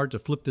find it hard to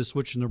flip this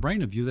switch in their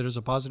brain and view that as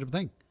a positive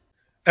thing.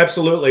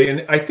 Absolutely.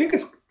 And I think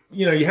it's,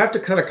 you have to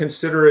kind of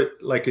consider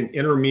it like an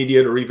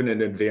intermediate or even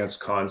an advanced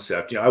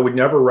concept. I would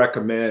never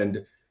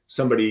recommend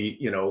somebody,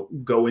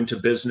 go into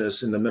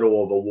business in the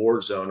middle of a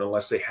war zone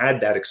unless they had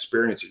that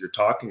experience that you're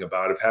talking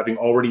about of having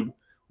already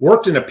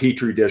worked in a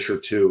petri dish or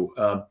two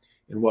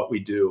in what we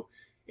do.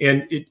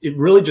 And it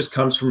really just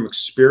comes from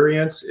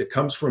experience. It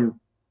comes from,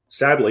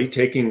 sadly,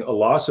 taking a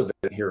loss of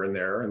it here and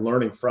there and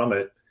learning from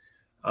it.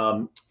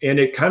 And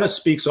it kind of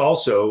speaks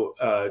also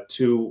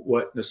to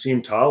what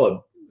Nassim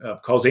Taleb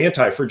calls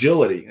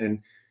anti-fragility. And,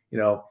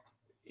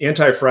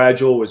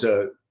 Anti-Fragile was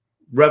a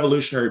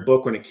revolutionary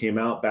book when it came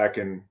out back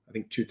in, I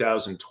think,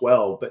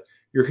 2012. But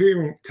you're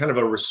hearing kind of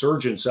a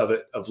resurgence of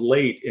it of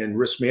late in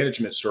risk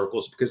management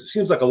circles because it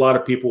seems like a lot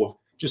of people have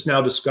just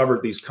now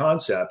discovered these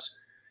concepts.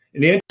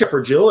 And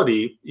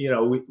anti-fragility,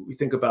 we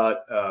think about,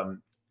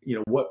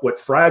 what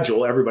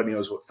fragile, everybody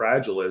knows what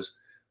fragile is.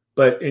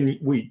 And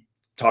we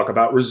talk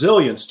about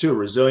resilience too.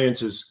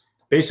 Resilience is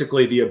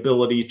basically the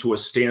ability to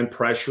withstand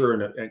pressure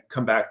and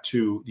come back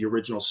to the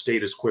original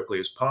state as quickly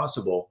as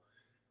possible.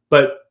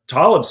 But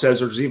Taleb says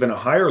there's even a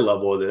higher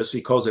level of this. He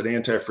calls it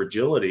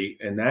anti-fragility.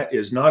 And that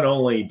is not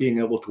only being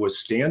able to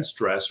withstand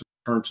stress,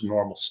 return to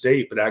normal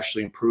state, but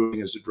actually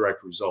improving as a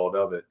direct result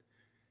of it.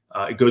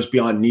 It goes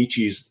beyond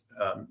Nietzsche's,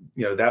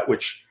 that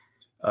which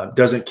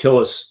doesn't kill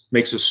us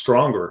makes us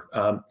stronger.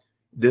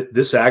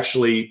 This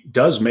actually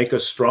does make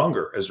us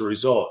stronger as a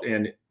result.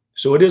 And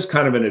so it is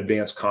kind of an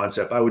advanced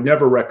concept. I would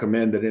never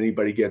recommend that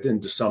anybody get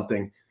into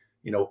something,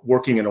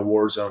 working in a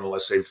war zone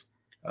unless they've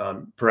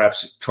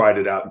perhaps tried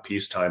it out in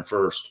peacetime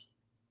first.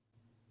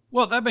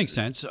 Well, that makes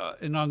sense.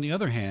 And on the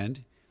other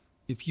hand,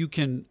 if you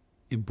can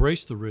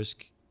embrace the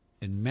risk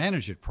and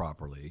manage it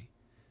properly,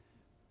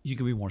 you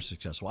can be more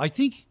successful. I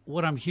think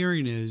what I'm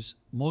hearing is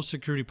most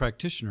security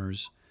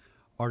practitioners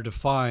are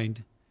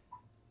defined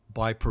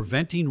by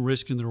preventing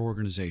risk in their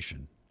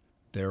organization.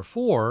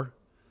 Therefore,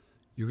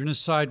 you're going to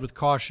side with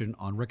caution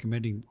on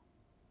recommending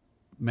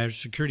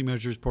security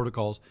measures,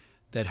 protocols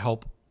that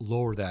help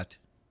lower that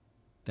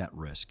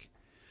risk.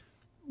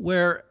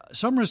 Where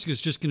some risk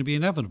is just going to be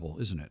inevitable,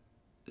 isn't it?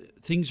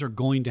 Things are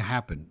going to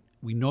happen.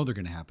 We know they're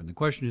going to happen. The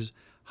question is,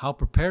 how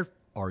prepared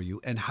are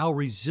you, and how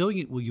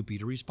resilient will you be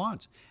to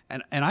response?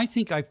 And I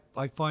think I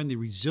find the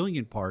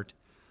resilient part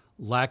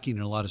lacking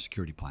in a lot of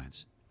security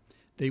plans.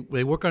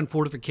 They work on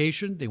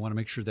fortification. They want to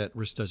make sure that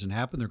risk doesn't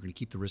happen. They're going to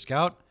keep the risk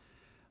out.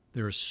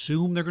 They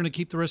assume they're going to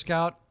keep the risk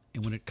out,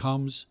 and when it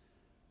comes,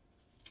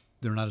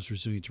 they're not as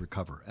resilient to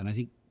recover. And I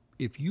think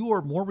if you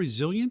are more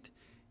resilient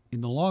in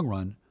the long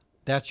run,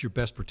 that's your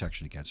best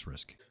protection against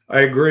risk.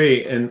 I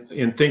agree. And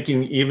in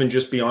thinking even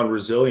just beyond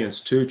resilience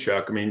too,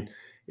 Chuck, I mean,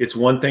 it's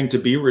one thing to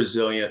be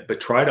resilient, but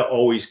try to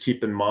always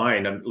keep in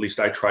mind, at least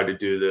I try to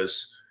do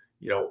this,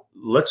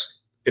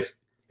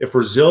 if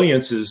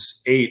resilience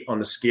is 8 on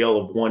the scale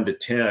of 1 to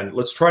 10,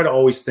 let's try to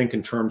always think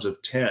in terms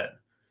of 10.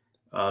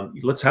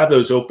 Let's have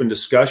those open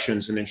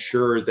discussions and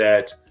ensure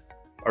that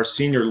our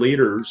senior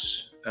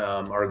leaders,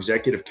 our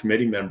executive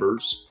committee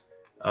members,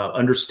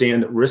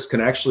 understand that risk can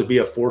actually be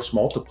a force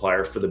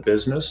multiplier for the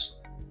business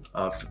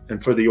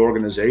and for the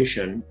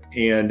organization,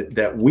 and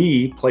that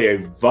we play a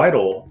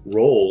vital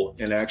role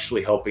in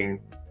actually helping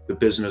the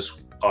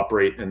business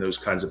operate in those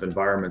kinds of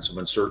environments of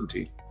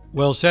uncertainty.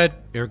 Well said.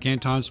 Eric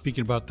Anton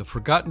speaking about the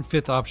forgotten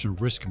fifth option,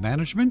 risk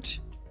management.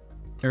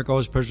 Eric,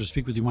 always a pleasure to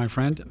speak with you, my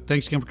friend.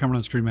 Thanks again for coming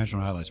on Security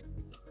Management Highlights.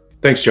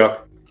 Thanks,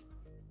 Chuck.